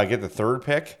get the 3rd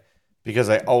pick because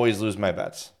I always lose my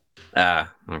bets.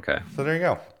 Okay. So there you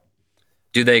go.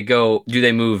 Do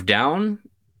they move down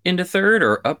into 3rd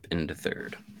or up into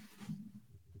 3rd?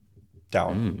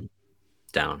 Down.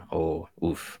 Down. Oh,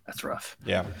 oof. That's rough.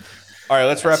 Yeah. All right,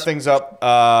 let's wrap things up.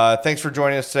 Thanks for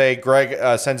joining us today.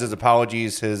 Greg sends his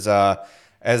apologies. His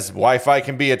as Wi-Fi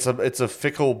can be, it's a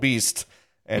fickle beast,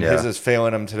 and his is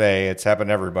failing him today. It's happened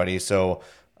to everybody. So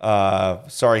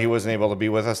sorry he wasn't able to be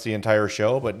with us the entire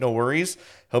show, but no worries.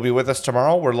 He'll be with us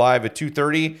tomorrow. We're live at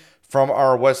 2:30 from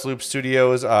our West Loop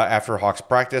studios after Hawks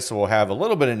practice, so we'll have a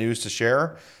little bit of news to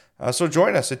share. So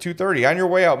join us at 2:30. On your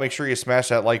way out, make sure you smash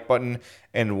that like button.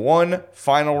 And one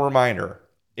final reminder,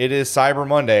 it is Cyber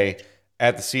Monday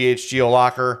at the CHGO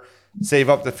Locker. Save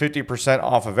up to 50%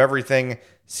 off of everything.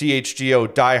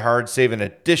 CHGO Die Hard, save an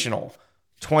additional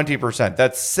 20%.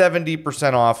 That's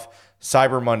 70% off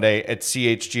Cyber Monday at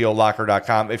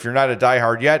chgolocker.com. If you're not a Die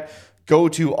Hard yet, go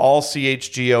to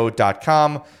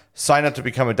allchgo.com. Sign up to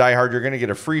become a Die Hard. You're going to get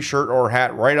a free shirt or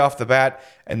hat right off the bat,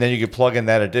 and then you can plug in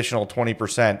that additional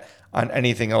 20% on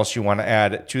anything else you want to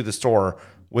add to the store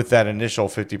with that initial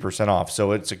 50% off.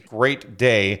 So it's a great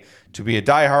day to be a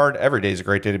Die Hard. Every day is a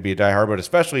great day to be a Die Hard, but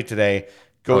especially today,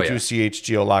 go to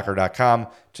chgolocker.com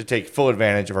to take full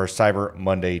advantage of our Cyber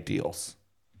Monday deals.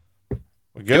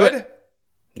 We good?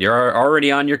 You're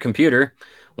already on your computer.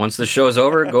 Once the show's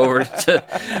over, go over to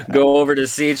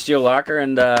CHGO Locker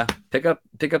and pick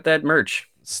up that merch.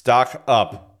 Stock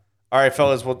up. All right,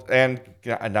 fellas, and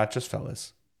not just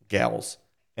fellas, gals,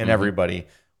 and everybody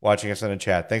watching us in the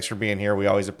chat. Thanks for being here. We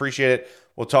always appreciate it.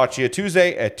 We'll talk to you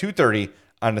Tuesday at 2:30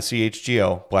 on the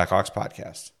CHGO Blackhawks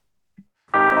podcast.